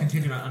 this is all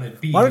contingent on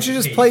it being. Why don't you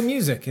just the play case.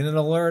 music and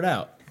it'll lure it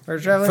out? We're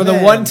traveling For the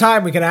man. one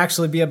time we can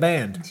actually be a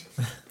band.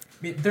 I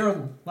mean, there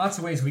are lots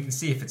of ways we can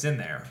see if it's in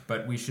there,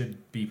 but we should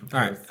be All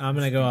prepared. right, I'm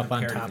gonna go up on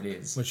prepared top if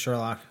it is. with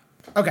Sherlock.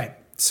 Okay,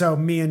 so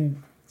me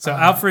and So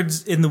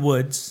Alfred's in the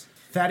woods.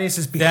 Thaddeus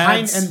is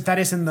behind, That's- and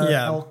Thaddeus and the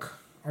Yeah. elk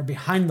are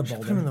behind the Put him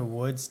in boulder. the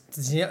woods.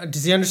 Does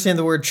he understand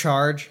the word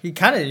charge? He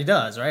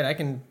does, right? I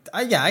can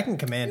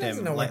command He him.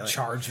 doesn't know what lightly.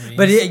 charge means.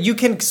 But you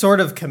can sort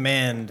of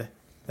command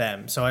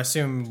them. So I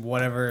assume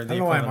whatever. I don't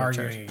know why I'm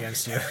arguing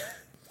against you.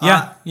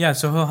 Yeah.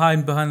 So he'll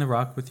hide behind the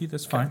rock with you.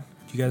 That's fine.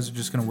 You guys are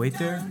just gonna wait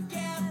there.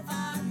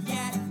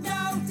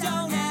 No,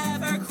 don't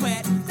ever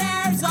quit.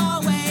 There's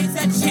always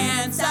a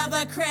chance of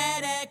a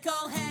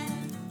critical hit.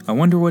 I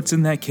wonder what's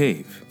in that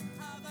cave.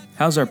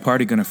 How's our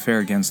party gonna fare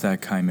against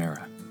that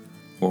chimera?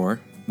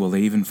 Or will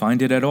they even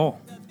find it at all?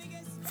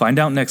 Find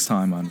out next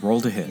time on Roll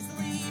to Hit.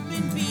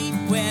 Sleeping beat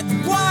with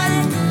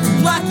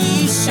one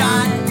lucky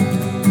shot.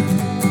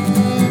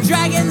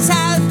 Dragons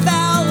have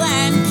fell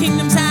and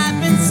kingdoms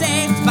have been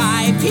saved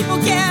by people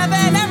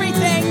giving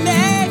everything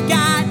they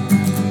got.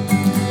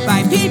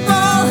 By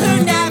people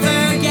who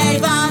never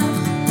gave up.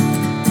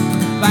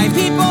 By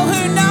people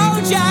who know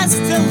just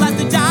to let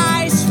the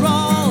dice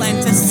roll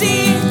and to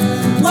see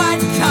what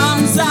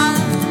comes up.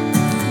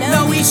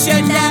 No, we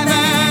should never